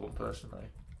a fourth one, personally.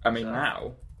 I mean,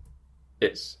 now,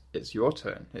 it's your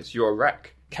turn. It's your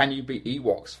rec. Can you beat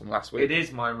Ewoks from last week? It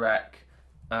is my rec.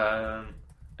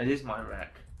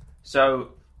 So,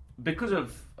 because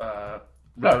of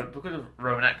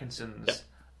Rowan Atkinson's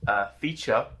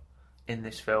feature in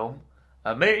this film,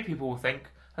 many people will think,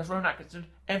 has Rowan Atkinson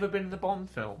ever been in the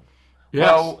Bond film?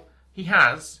 Yes. Well, he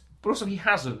has, but also he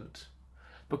hasn't.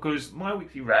 Because my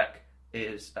weekly rec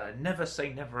is Never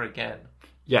Say Never Again.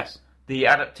 Yes. The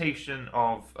adaptation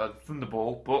of the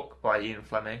Thunderball book by Ian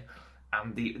Fleming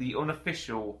and the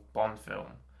unofficial Bond film.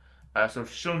 So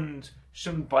shunned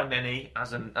by many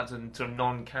as a sort of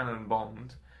non-canon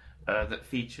Bond that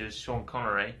features Sean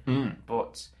Connery,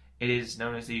 but it is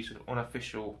known as the sort of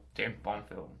unofficial James Bond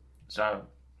film. So,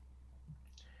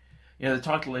 the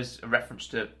title is a reference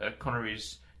to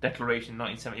Connery's declaration in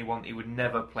 1971 that he would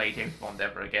never play James Bond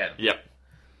ever again. Yep.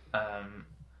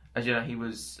 As you know, he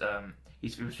was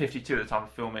 52 at the time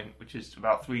of filming, which is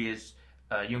about 3 years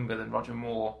younger than Roger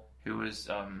Moore, who was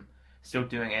still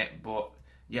doing it. But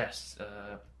yes,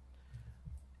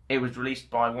 It was released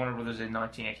by Warner Brothers in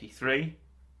 1983,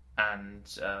 and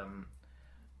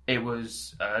it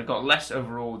was got less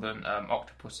overall than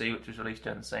Octopussy, which was released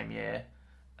during the same year,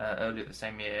 earlier the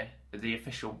same year, the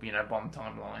official Bond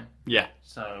timeline. Yeah.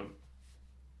 So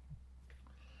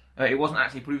it wasn't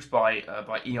actually produced by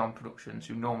Eon Productions,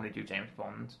 who normally do James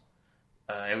Bond.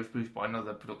 It was produced by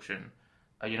another production.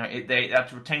 They had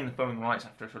to retain the filming rights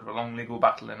after sort of a long legal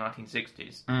battle in the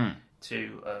 1960s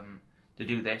to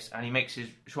do this, and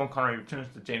Sean Connery returns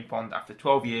to James Bond after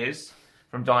 12 years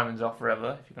from Diamonds Are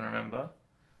Forever, if you can remember.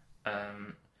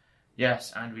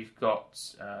 Yes, and we've got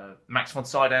Max von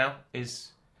Sydow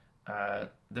is the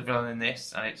villain in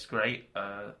this, and it's great.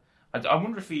 I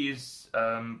wonder if he is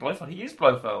Blofeld. He is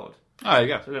Blofeld. Oh, there you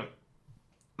go. So,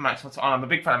 Max von Sydow. I'm a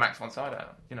big fan of Max von Sydow.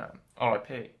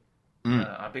 R.I.P. I'm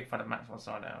a big fan of Max von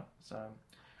Sydow. So,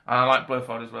 and I like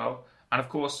Blofeld as well. And of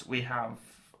course, we have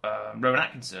Rowan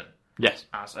Atkinson. Yes.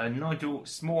 As a Nigel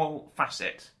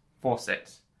Fawcett,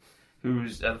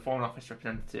 who's the Foreign Office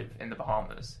representative in the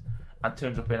Bahamas, and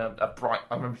turns up in a bright.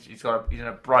 I remember he's in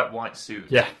a bright white suit.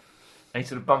 Yeah. And he's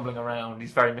sort of bumbling around.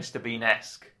 He's very Mr.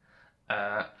 Bean-esque,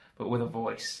 but with a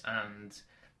voice. And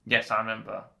yes, I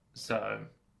remember. So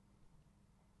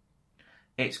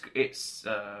it's.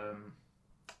 I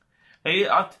feel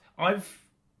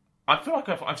like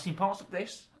I've seen parts of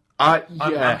this. Yeah.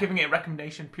 I'm giving it a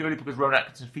recommendation purely because Rowan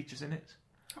Atkinson features in it.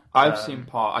 I've seen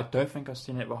part. I don't think I've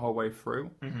seen it the whole way through.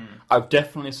 Mm-hmm. I've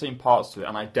definitely seen parts of it,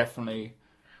 and I definitely.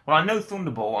 Well, I know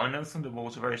Thunderball. I know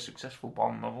Thunderball's a very successful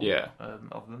Bond novel. Yeah.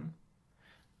 Of them.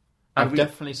 I've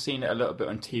definitely seen it a little bit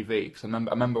on TV because I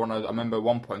remember at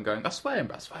one point going, "That's why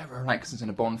Rowan Atkinson's in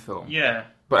a Bond film." Yeah.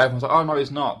 But everyone's like, "Oh no, he's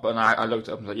not." But I looked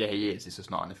it up and was like, "Yeah, he is. It's just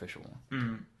not an official one."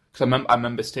 Because I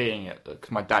remember seeing it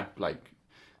because my dad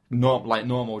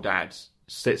normal dads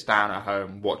sits down at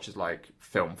home, watches like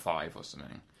film 5 or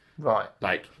something. Right.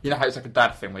 Like, you know how it's like a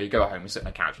dad thing where you go home, you sit on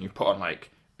the couch and you put on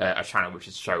like a channel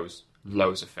which shows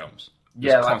loads of films.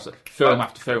 Yeah, like, film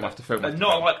after film after film. And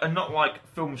not like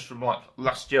films from like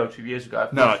last year or 2 years ago.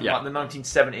 No, from, yeah. like the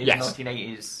 1970s, Yes.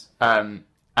 1980s.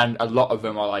 And a lot of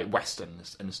them are like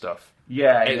westerns and stuff.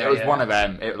 Yeah, It was one of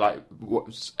them. It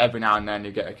every now and then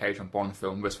you get an occasional Bond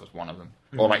film. This was one of them,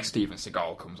 or like Steven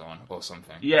Seagal comes on or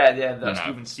something. Yeah, that's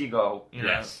Steven Seagal.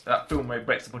 Yes. That film where he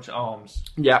breaks a bunch of arms.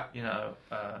 Yeah.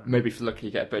 Maybe if you're lucky,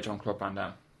 you get a bit of Jean-Claude Van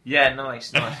Damme. Yeah,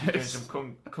 nice. He's doing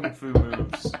some kung fu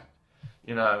moves.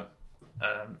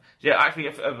 Actually,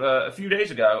 a few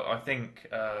days ago, I think.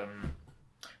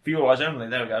 For Your Eyes Only,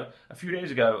 there we go. A few days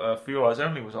ago, For Your Eyes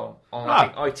Only was on I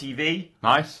think, ITV.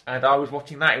 Nice. And I was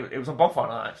watching that. It was on Bonfire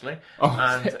Night, actually. Oh,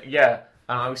 and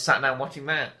I was sat down watching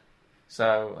that.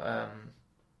 So,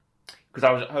 because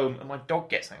I was at home and my dog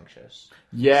gets anxious.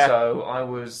 Yeah. So I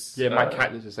was... Yeah, my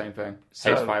cat does the same thing.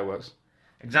 Hates fireworks.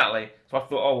 Exactly. So I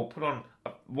thought, we'll put on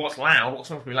what's supposed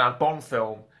to be loud Bond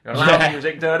film. Loud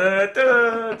music,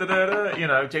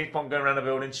 da-da-da-da-da-da, James Bond going around the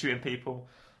building shooting people.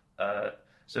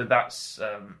 So that's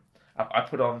I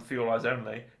put on For Your Eyes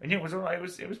Only, and it was alright.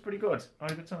 It was pretty good. I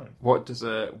had a good time. What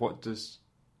does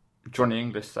Johnny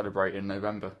English celebrate in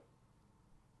November?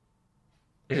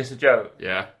 Is this a joke?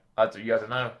 Yeah. You don't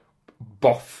know.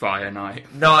 Bonfire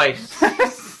Night. Nice.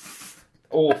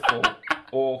 Awful.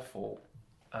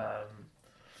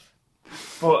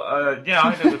 But I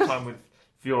had a good time with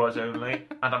For Your Eyes Only,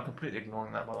 and I'm completely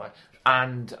ignoring that, by the way.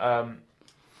 And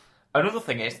another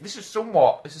thing is, this is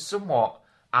somewhat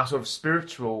our sort of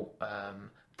spiritual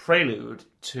prelude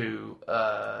to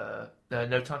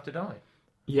No Time to Die.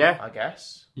 Yeah. I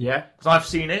guess. Yeah. Because I've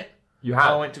seen it. You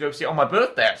have? I went to go see it on my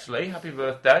birthday, actually. Happy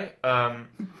birthday.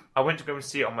 I went to go and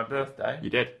see it on my birthday. You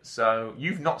did. So,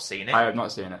 you've not seen it. I have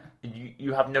not seen it.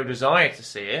 You have no desire to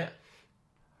see it.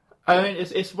 I mean,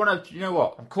 it's one of... You know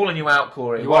what? I'm calling you out,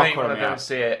 Corey. You Why are don't you want calling to me go out. and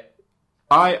see it?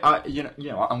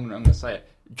 You know, I'm going to say it.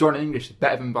 Johnny English is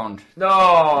better than Bond.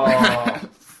 No.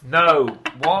 No.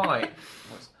 Why?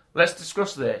 Let's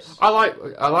discuss this. I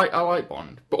like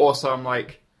Bond, but also I'm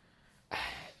like,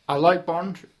 I like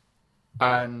Bond,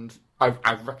 and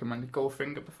I've recommended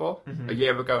Goldfinger before a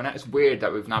year ago, and it's weird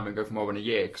that we've now been going for more than a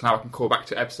year because now I can call back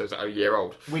to episodes that are a year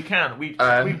old. We can. We've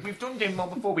done James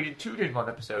Bond before. We did 2 James Bond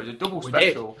episodes, a double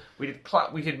special. We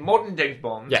did modern James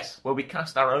Bond. Yes. Where we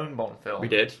cast our own Bond film. We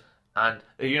did. And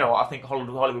I think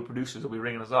Hollywood producers will be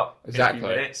ringing us up Exactly. in a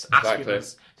few minutes, asking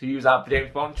us to use our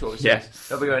James Bond choices. Yes.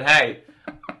 They'll be going, "Hey,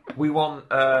 we want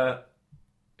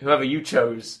whoever you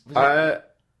chose." Who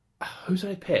did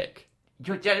I pick?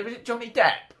 Was it Johnny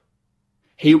Depp?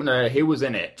 He was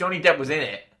in it. Johnny Depp was in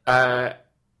it. I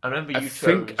remember you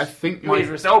chose. I think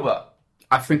Idris Elba.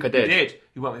 I think I did. You did.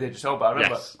 You went with Idris Elba. I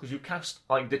remember Yes. because you cast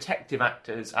like detective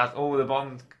actors as all the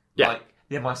Bond. Yeah. Like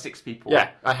Yeah, my 6 people. Yeah,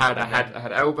 I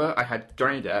had Elba, I had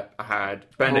Johnny Depp, I had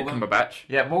Benedict Cumberbatch.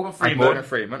 Yeah, Morgan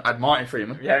Freeman. I had Martin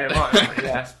Freeman. Yeah, Martin.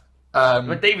 Yeah. You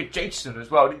had David Jason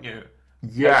as well, didn't you?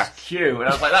 Yeah. Q, and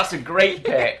I was like, that's a great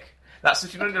pick. That's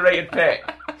such an underrated pick.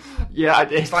 Yeah, I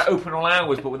did. It's like Open All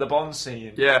Hours, but with a Bond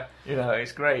scene. Yeah. You know,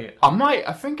 it's great.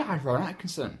 I think I had Rowan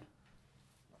Atkinson.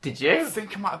 Did you? I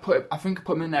think I put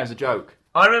him in there as a joke.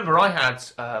 I remember I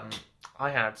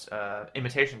had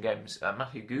Imitation Games,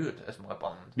 Matthew Good as my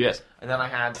Bond. Yes. And then I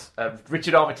had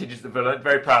Richard Armitage as the villain.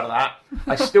 Very proud of that.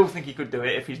 I still think he could do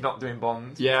it if he's not doing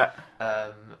Bond. Yeah.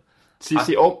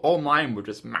 See, all mine were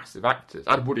just massive actors.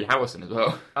 I had Woody Harrelson as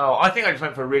well. Oh, I think I just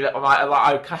went for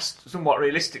I cast somewhat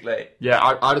realistically. Yeah,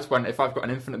 I just went, if I've got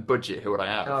an infinite budget, who would I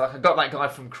have? Oh, like I got that guy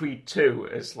from Creed 2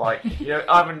 as like,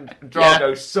 Ivan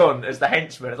Drago's son as the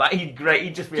henchman. It's like, he'd great.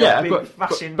 He'd just be a big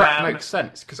flashing man. That makes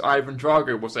sense, because Ivan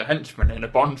Drago was a henchman in a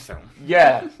Bond film.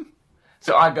 Yeah.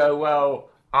 So I go,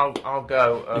 well, I'll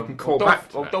go. You can call back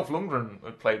to Dolph Lundgren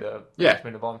would play the henchman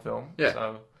in a Bond film. Yeah.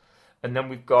 So. And then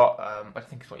we've got, I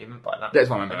think it's what you meant by that. That's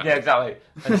what I meant by that. Yeah, exactly.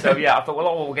 And so, I thought,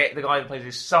 well, we'll get the guy that plays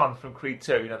his son from Creed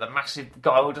 2, the massive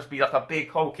guy will just be like a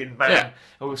big hulking man.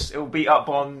 Yeah. He'll beat up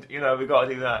Bond, we've got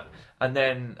to do that. And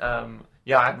then, I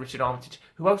had Richard Armitage.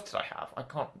 Who else did I have? I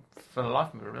can't, for the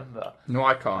life of me, remember. No,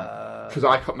 I can't.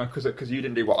 Because you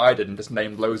didn't do what I did and just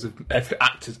named loads of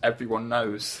actors everyone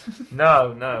knows.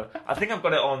 No. I think I've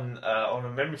got it on a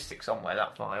memory stick somewhere,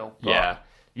 that file. But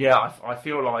I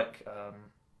feel like...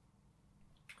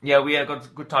 we had a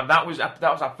good time. That was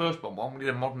our first Bond one. We did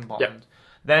a modern Bond. Yep.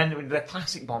 Then we did a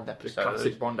classic Bond episode.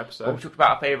 Where we talked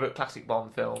about our favourite classic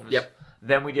Bond films. Yep.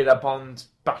 Then we did a Bond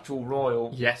Battle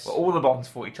Royal. Yes. Where all the Bonds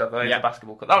fought each other in the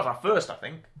basketball court. That was our first, I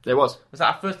think. It was. Was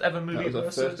that our first ever movie versus? That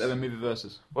was our first ever movie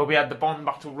versus. Well, we had the Bond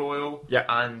Battle Royal. Yeah.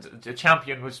 And the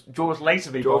champion was George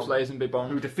Lazenby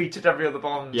Bond. Who defeated every other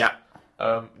Bond. Yeah.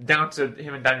 Down to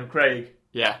him and Daniel Craig.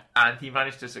 Yeah. And he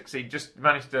managed to succeed. Just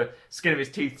managed to skin of his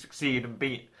teeth succeed and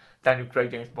beat Daniel Craig,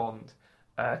 James Bond,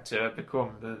 to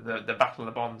become the Battle of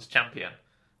the Bonds champion.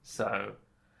 So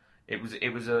it was.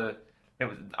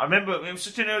 I remember it was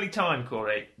such an early time,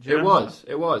 Corey. It was.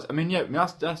 I mean,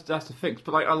 that's the thing.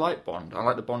 But I like Bond. I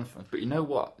like the Bond films. But you know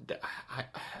what?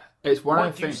 It's one of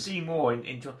the things. What do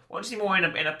you see more in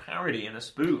a parody, in a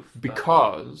spoof?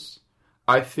 Because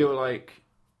I feel like.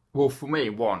 Well, for me,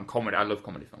 comedy. I love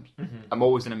comedy films. Mm-hmm. I'm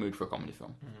always in a mood for a comedy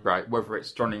film, right? Whether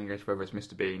it's John English, whether it's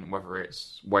Mr. Bean, whether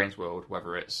it's Wayne's World,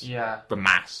 whether it's The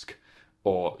Mask,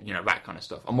 or that kind of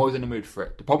stuff. I'm always in the mood for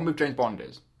it. The problem with James Bond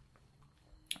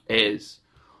is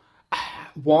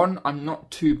one, I'm not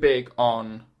too big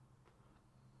on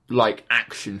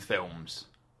action films,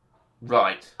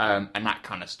 right? And that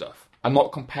kind of stuff. I'm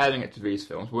not comparing it to these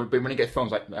films, but when you get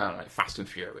films like Fast and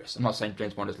Furious, I'm not saying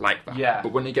James Bond is like that. Yeah.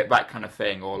 But when you get that kind of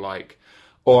thing, or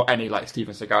any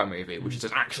Steven Seagal movie, which is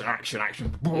just action,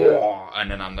 and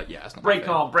then I'm like, it's not. Break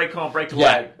arm, break a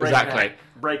leg. Exactly.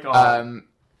 Break arm.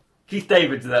 Keith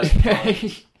David's there.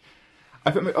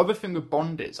 I think the other thing with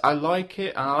Bond is I like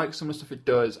it, and I like some of the stuff it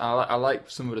does. And I like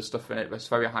some of the stuff in it. There's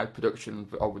very high production,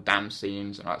 all the damn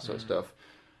scenes and that sort of stuff.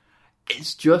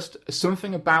 It's just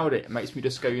something about it makes me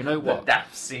just go, you know what? The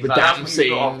damn scenes. The damn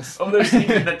scenes. All those scenes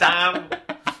in the dam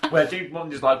where James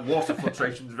Bond is like, water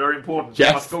filtration is very important. Yes.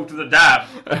 You must go to the dam.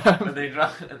 And they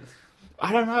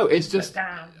I don't know. It's just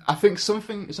I think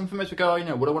something makes me go,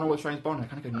 would I want to watch James Bond? I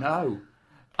kind of go, no.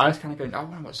 I just kind of go, I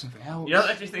want to watch something else. You don't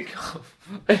actually think of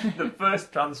the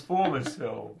first Transformers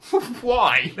film.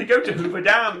 Why? They go to Hoover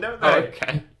Dam, don't they? Oh,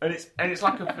 okay. And it's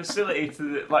like a facility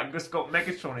just got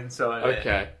Megatron inside it.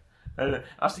 Okay. And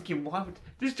I was thinking,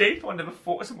 does James Bond ever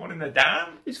fought someone in the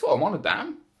dam? He's fought him on a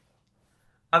dam.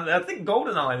 And I think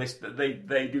GoldenEye,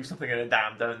 they do something in a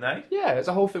dam, don't they? Yeah, it's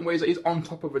a whole thing where he's on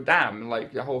top of a dam,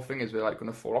 and the whole thing is they're going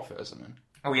to fall off it or something.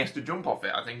 Oh, he has to jump off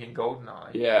it, I think, in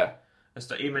GoldenEye. Yeah. And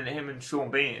so even him and Sean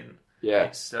Bean. Yeah.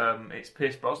 It's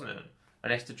Pierce Brosnan,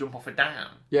 and he has to jump off a dam.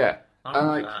 Yeah.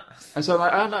 And so I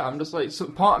don't know. I'm just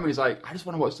part of me is I just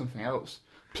want to watch something else.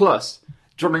 Plus,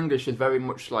 John English is very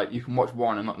much you can watch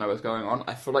one and not know what's going on.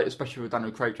 I feel especially with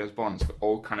Daniel Craig, James Bond, it's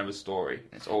all kind of a story.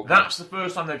 It's all. That's the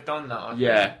first time they've done that. I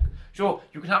think. Sure,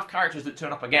 you can have characters that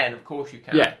turn up again. Of course, you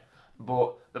can. Yeah.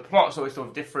 But the plot's always sort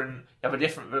of different. You have a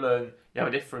different villain. You have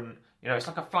a different. It's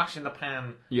like a flash in the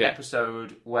pan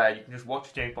episode where you can just watch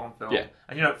a James Bond film. Yeah.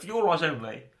 And for your eyes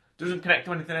only, doesn't connect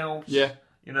to anything else. Yeah.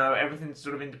 Everything's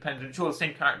sort of independent. Sure, the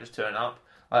same characters turn up.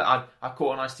 I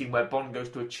caught a nice scene where Bond goes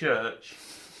to a church.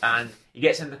 And he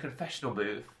gets in the confessional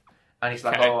booth, and he's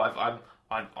like, "Oh, I've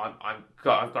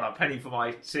got a penny for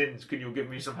my sins. Can you give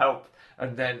me some help?"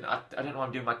 And then I don't know.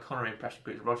 I'm doing my Connery impression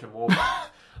because it's Roger Moore.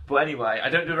 But anyway, I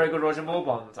don't do a very good Roger Moore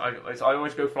Bond. I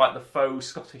always go for like the faux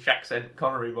Scottish accent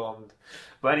Connery Bond.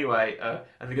 But anyway,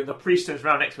 and the priest turns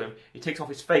around next to him. He takes off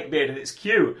his fake beard and it's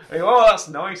Q. I go, oh, that's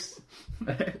nice.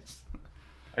 And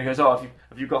he goes, oh,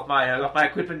 have you got my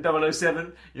equipment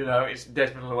 007? You know, it's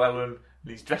Desmond Llewellyn.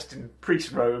 And he's dressed in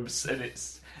priest robes, and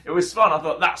it was fun. I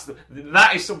thought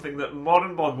that is something that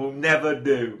modern Bond will never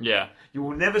do. Yeah. You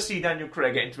will never see Daniel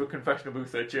Craig get into a confessional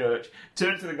booth at a church,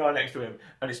 turn to the guy next to him,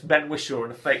 and it's Ben Whishaw in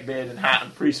a fake beard and hat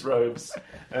and priest robes,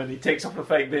 and he takes off the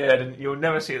fake beard, and you'll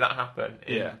never see that happen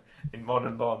in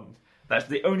modern Bond. That is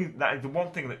the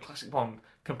one thing that classic Bond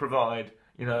can provide.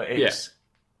 You know, it's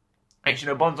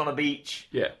Bond's on a beach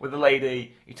with a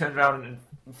lady. He turns around and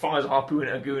fires a harpoon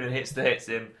at a goon and hits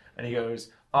him. And he goes,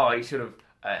 oh, he should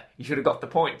have got the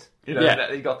point. You know,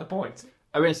 he got the point.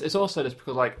 I mean, it's also just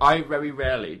because, like, I very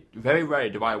rarely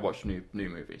do I watch new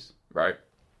movies, right?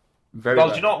 Very well,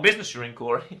 rarely. do you know what business you're in,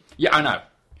 Corey? Yeah, I know.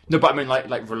 No, but I mean,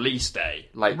 like release day.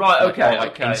 Like, right, okay,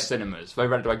 like in cinemas. Very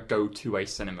rarely do I go to a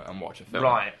cinema and watch a film.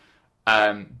 Right.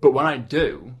 But when I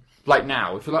do, like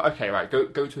now, if you're like, okay, right,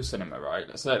 go to a cinema, right?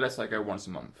 Let's say go once a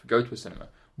month. Go to a cinema.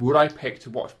 Would I pick to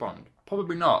watch Bond?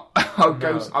 Probably not. I'll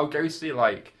go see,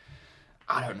 like,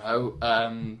 I don't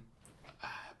know,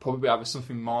 probably either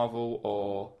something Marvel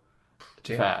or...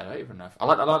 Fair, I don't even know. I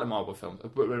like the Marvel films,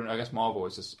 but I guess Marvel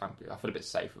is just... I feel a bit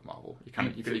safe with Marvel. You're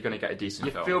going to get a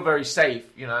decent film. You feel very safe,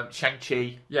 you know,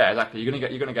 Shang-Chi. Yeah, exactly. You're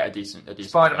going to get a decent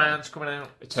Spider-Man's coming out.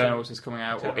 Eternals is coming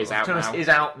out, or is out now. Eternals is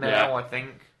out now, I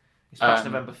think. It's past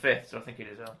November 5th, so I think it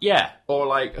is out. Yeah, or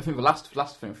like, I think the last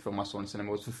film I saw in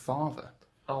cinema was The Father.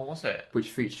 Oh, was it? Which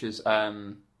features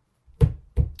Hannibal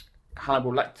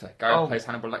Lecter. Guy who plays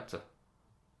Hannibal Lecter.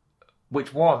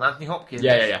 Which one? Anthony Hopkins?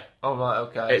 Yeah. Oh, right,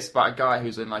 okay. It's about a guy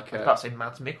who's in like a... I was about to say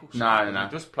Mads Mikkelsen. No. He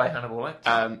does play Hannibal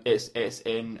Lecter. It's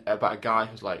in about a guy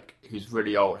who's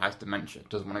really old, has dementia,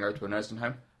 doesn't want to go to a nursing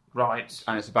home. Right.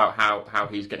 And it's about how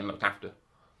he's getting looked after.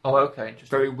 Oh, okay,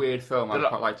 interesting. Very weird film, I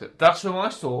quite liked it. That's who I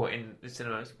saw in the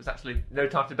cinemas. It was actually No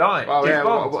Time to Die. Oh, yeah,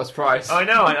 what a surprise. I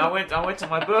know, I went on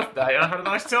my birthday and I had a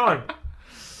nice time.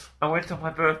 I went on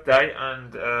my birthday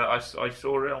and I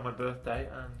saw it on my birthday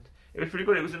and it was pretty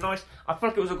good. It was a nice... I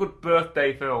felt like it was a good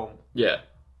birthday film. Yeah.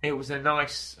 It was a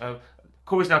nice...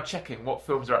 Corey's now checking what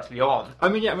films are actually on. I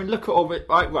mean, look at all the...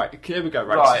 Right, here we go,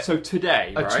 right. So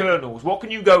today, Eternals. What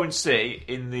can you go and see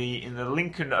in the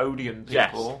Lincoln Odeon,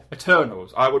 people? Yes,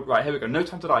 Eternals. Right, here we go. No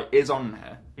Time to Die is on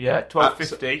there. Yeah,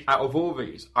 12:50. Out of all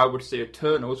these, I would see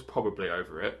Eternals probably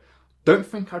over it. Don't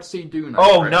think I'd see Dune over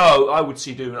Oh, it. no, I would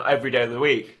see Dune every day of the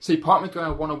week. See, part of me going, I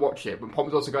want to watch it, but part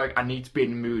of me also going, I need to be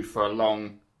in the mood for a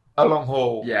long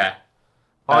haul. Yeah.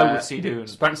 I would see Dune.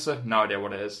 Spencer, no idea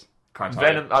what it is. Can't tell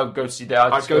Venom, you. I would go see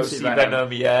that. I'd go see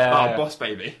Venom, yeah. Oh, Boss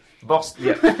Baby. Boss,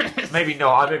 yeah. Maybe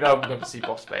not. Maybe I wouldn't go to see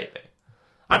Boss Baby.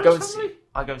 I'd go and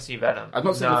see Venom. I've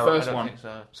not seen the first one, think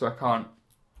so I can't.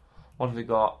 What have we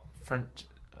got? French.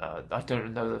 I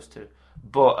don't know those two.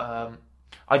 But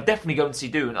I'd definitely go and see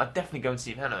Dune. I'd definitely go and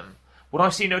see Venom. Would I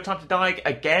see No Time to Die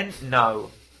again?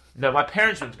 No. No, my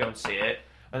parents went to go and see it,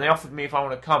 and they offered me if I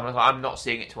want to come, and I was like, I'm not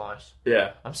seeing it twice.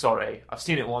 Yeah. I'm sorry. I've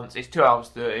seen it once. It's 2 hours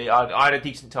 30. I had a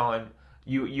decent time.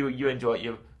 You enjoy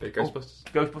it. Big Ghostbusters.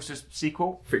 Ghostbusters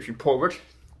sequel. Featuring Paul Rudd.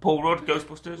 Paul Rudd,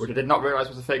 Ghostbusters. Which I did not realise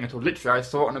was a thing until literally I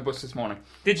saw it on a bus this morning.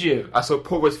 Did you? I saw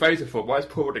Paul Rudd's face and thought, why is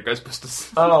Paul Rudd in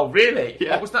Ghostbusters? Oh, really?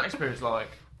 Yeah. What was that experience like?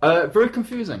 Very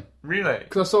confusing. Really?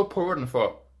 Because I saw Paul Rudd and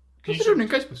thought, what's he doing in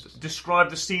Ghostbusters? Describe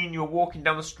the scene. You're walking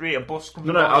down the street, a bus comes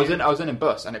by. No, I was in a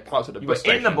bus and it parked at the bus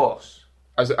station. You were in the bus?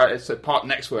 It's a park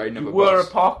next to another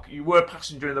bus. You were a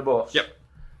passenger in the bus? Yep.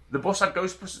 The bus had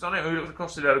Ghostbusters on it, or you looked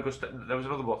across the there was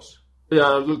another bus? Yeah,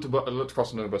 I looked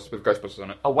across another bus with Ghostbusters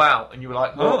on it. Oh, wow. And you were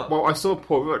like, oh. Well, I saw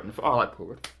Paul Rudd and I thought, I like Paul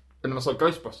Rudd. And then I saw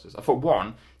Ghostbusters. I thought,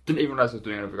 one, didn't even realise I was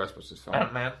doing another Ghostbusters film.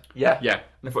 Ant-Man. Yeah. Yeah.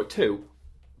 And I thought, two,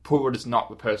 Paul Rudd is not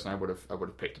the person I would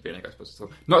have picked to be in a Ghostbusters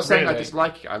film. Not saying I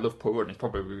dislike it. I love Paul Rudd and he's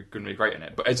probably going to be great in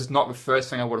it. But it's just not the first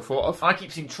thing I would have thought of. I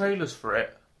keep seeing trailers for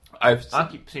it. I've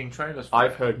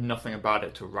heard nothing about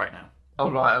it till right now. Oh,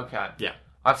 right, okay. Yeah.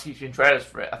 I keep seeing trailers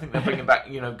for it. I think they're bringing back,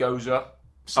 Gozer.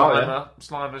 Slimer. Oh, yeah.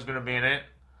 Slimer's going to be in it.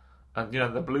 And,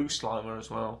 the blue Slimer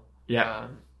as well. Yeah.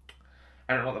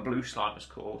 I don't know what the blue Slimer's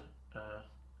called. But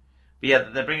yeah,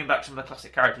 they're bringing back some of the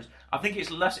classic characters. I think it's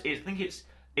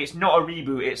it's not a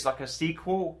reboot, it's like a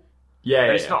sequel. Yeah,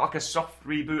 It's not like a soft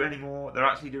reboot anymore. They're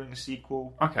actually doing a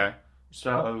sequel. Okay.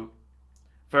 So,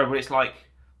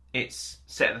 it's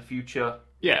set in the future.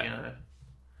 Yeah.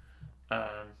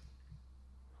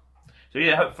 So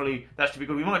yeah, hopefully that should be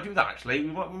good. We might do that actually.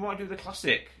 We might do the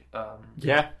classic.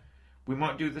 Yeah. We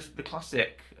might do the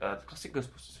classic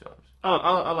Ghostbusters films.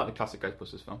 I like the classic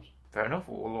Ghostbusters films. Fair enough.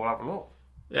 We'll all have a look.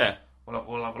 Yeah.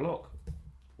 We'll have a look.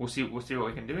 We'll see what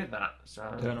we can do with that. So.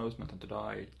 Eternals, Meant to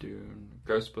Die, Dune,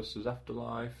 Ghostbusters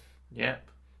Afterlife. Yep.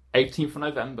 18th of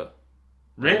November.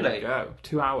 Really? There you go.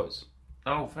 2 hours.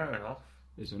 Oh, fair enough.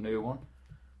 Is a new one.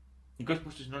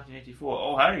 Ghostbusters 1984.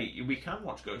 Oh, hey, we can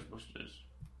watch Ghostbusters.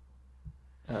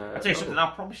 I'll tell you something.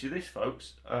 I'll promise you this,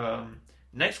 folks.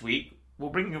 Next week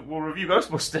we'll review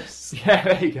Ghostbusters. Yeah,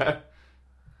 there you go.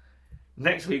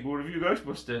 Next week we'll review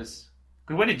Ghostbusters.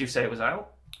 Because when did you say it was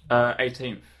out?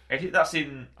 18th. That's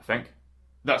in. I think.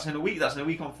 That's in a week. That's in a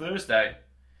week on Thursday.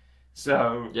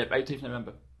 So. Yep, 18th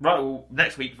November. Right. Well,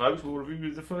 next week, folks, we'll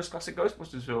review the first classic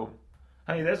Ghostbusters film.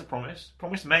 Hey, there's a promise.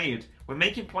 Promise made. We're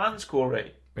making plans,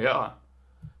 Corey. We are.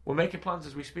 We're making plans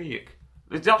as we speak.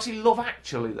 There's actually Love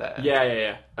Actually there.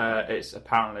 Yeah. It's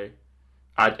apparently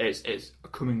it's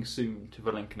coming soon to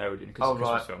the Lincoln Odeon because it's a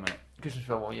Christmas film, isn't it? Christmas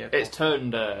film, well, yeah. It's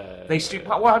turned. They stream.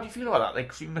 How do you feel about that? They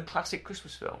stream the classic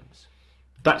Christmas films.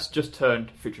 That's just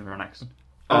turned featuring Rowan Atkinson.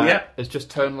 Oh yeah, it's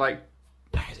just turned like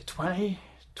is it 20,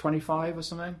 25 or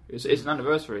something? It's an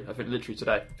anniversary. I think literally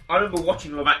today. I remember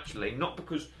watching Love Actually, not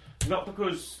because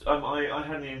I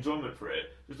had any enjoyment for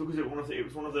it, just because it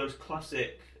was one of those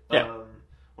classic.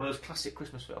 One of those classic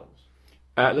Christmas films.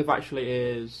 Love Actually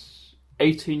is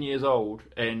 18 years old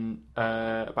in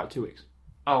about 2 weeks.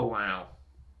 Oh wow!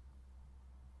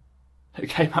 It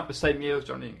came out the same year as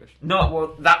Johnny English. No,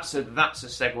 well, that's a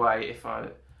segue. If I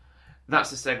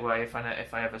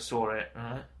ever saw it,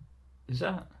 right? Is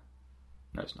that?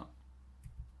 No, it's not.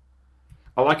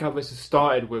 I like how this has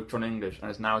started with John English and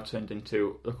has now turned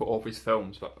into look at all these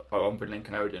films that are on the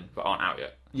Lincoln Odeon that aren't out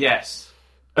yet. Yes.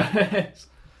 I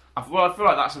feel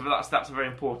like that's a very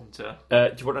important. Do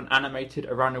you want an animated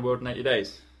Around the World in 80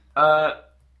 Days? Not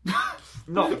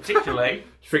particularly.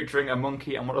 Featuring a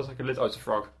monkey and what looks like a lizard. Oh, it's a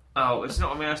frog. Oh, it's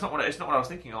not. I mean, it's not what I was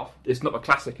thinking of. It's not a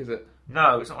classic, is it?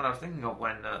 No, it's not what I was thinking of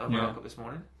when I woke up this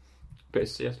morning. Bit of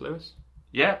C.S. Lewis.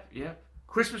 Yep.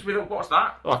 Christmas with what's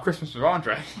that? Oh, Christmas with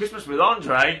Andre. Christmas with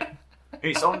Andre.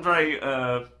 It's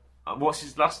Andre. What's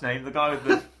his last name? The guy with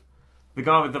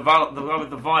the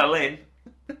violin.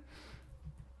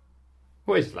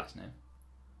 What is his last name?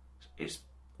 It's.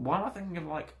 Why am I thinking of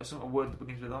like a sort of word that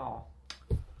begins with R?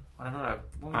 I don't know.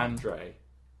 Andre.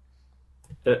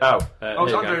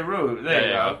 It's Andre Roux. There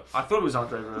you go. I thought it was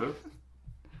Andre Roux.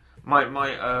 My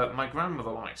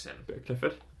grandmother likes him. Bit of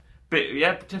Clifford.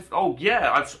 Oh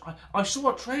yeah. I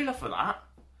saw a trailer for that.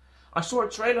 I saw a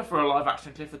trailer for a live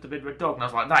action Clifford the Big Red Dog, and I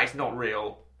was like, that is not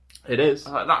real. It is.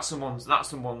 That's someone's.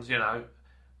 You know.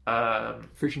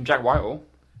 Featuring Jack Whitehall.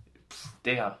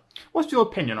 Dear. What's your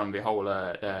opinion on the whole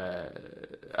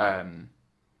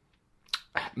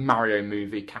Mario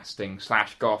movie casting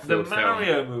 / Garfield film? The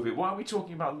Mario movie? Why are we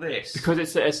talking about this? Because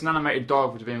it's an animated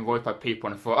dog which has been voiced by people,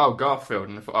 and I thought, oh, Garfield,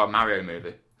 and I thought, oh, Mario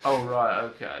movie. Oh, right,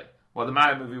 okay. Well, the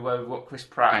Mario movie where we've got Chris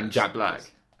Pratt and Jack Black.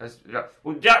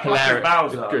 Jack Black as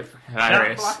Bowser.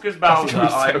 Hilarious. Jack Black as Bowser,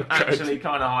 I'm actually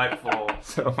kind of hyped for.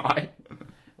 So am I.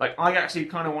 Like, I actually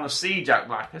kind of want to see Jack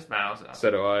Black as Bowser.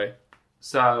 So do I.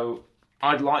 So,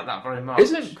 I'd like that very much.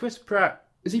 Isn't Chris Pratt...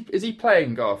 Is he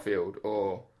playing Garfield,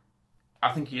 or...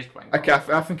 I think he is playing Garfield.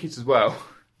 Okay, I think he's as well.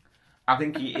 I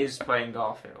think he is playing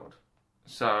Garfield.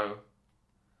 So...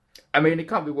 I mean, it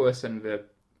can't be worse than the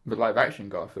live-action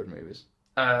Garfield movies.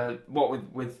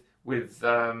 What, with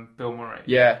Bill Murray?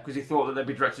 Yeah. Because he thought that they'd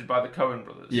be directed by the Coen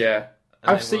brothers. Yeah.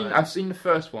 I've seen the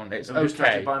first one. It's okay.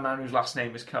 Directed by a man whose last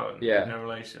name is Coen. Yeah. No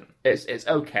relation. It's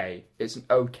okay. It's an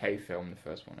okay film, the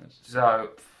first one is. So...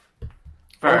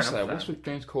 Fair enough, what's with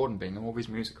James Corden being in all these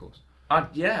musicals?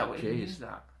 Yeah, what is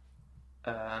that?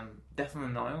 Death on the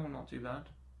Nile, not too bad.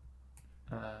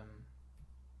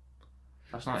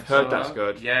 Last Night I've heard that's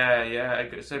good. Yeah,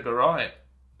 it's alright.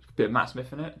 A bit of Matt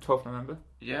Smith in it, 12th November.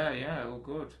 Yeah, all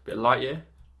good. Bit of Lightyear.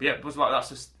 But yeah, Buzz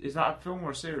Lightyear, is that a film or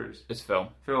a series? It's a film.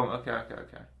 Film, okay.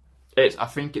 I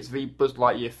think it's the Buzz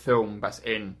Lightyear film that's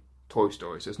in Toy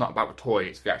Story, so it's not about the toy,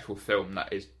 it's the actual film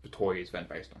that is the toy is then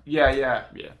based on. Yeah.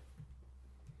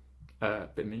 Bit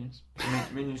of Minions.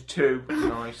 Minions 2,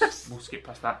 nice. We'll skip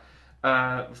past that.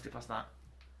 Yeah.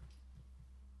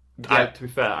 To be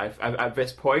fair, at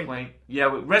this point...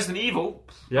 with Resident Evil.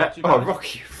 Yeah. Oh,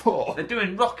 Rocky 4. They're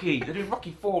doing Rocky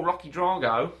 4, Rocky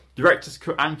Drago. Director's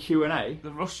cut and Q&A.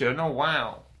 The Russian, oh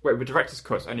wow. Wait, the director's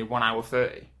cut's only 1 hour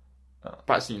 30. Oh.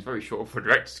 That seems very short for a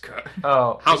director's cut.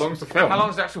 Oh. How long's the film? How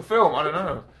long's the actual film? I don't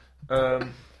know.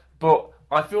 But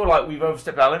I feel like we've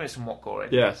overstepped our limits somewhat, Corey.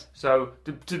 Yes. So,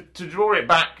 to draw it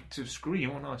back to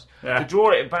Scream, oh nice. Yeah. To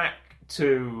draw it back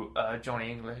to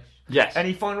Johnny English. Yes.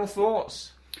 Any final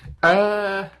thoughts?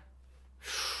 It's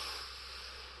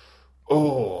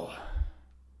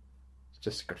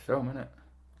just a good film, isn't it?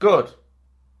 Good.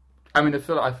 I mean, I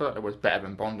feel like it was better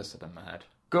than Bond said in my head.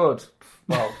 Good.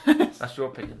 Well, that's your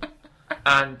opinion.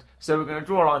 And so we're going to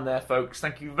draw a line there, folks.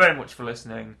 Thank you very much for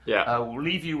listening. Yeah. We'll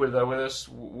leave you with us.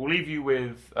 We'll leave you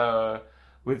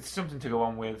with something to go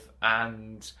on with.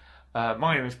 And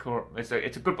my name is Corey. It's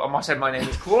a good. I must say, my name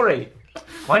is Corey.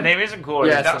 My name isn't Corey.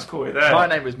 Yes, that's Corey there. My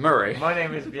name is Murray. My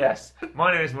name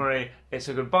is Murray. It's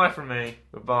a goodbye from me.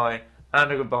 Goodbye,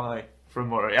 and a goodbye from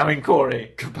Murray. I mean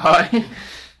Corey. Goodbye.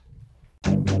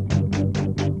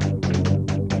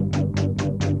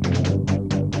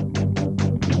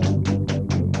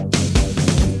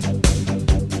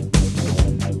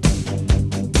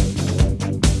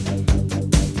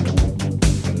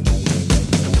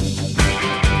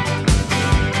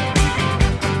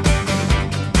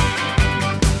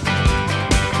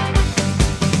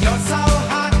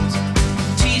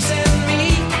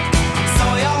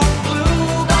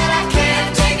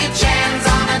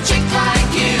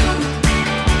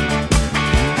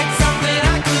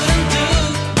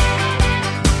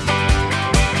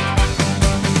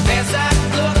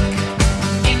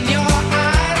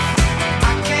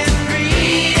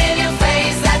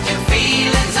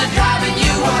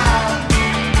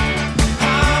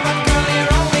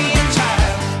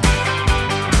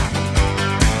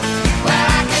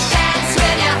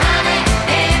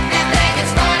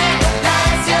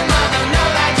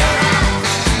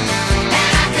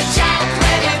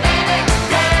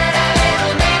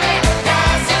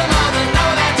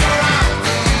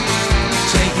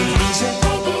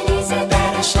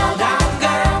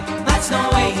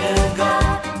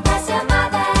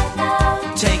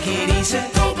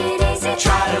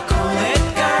 Try to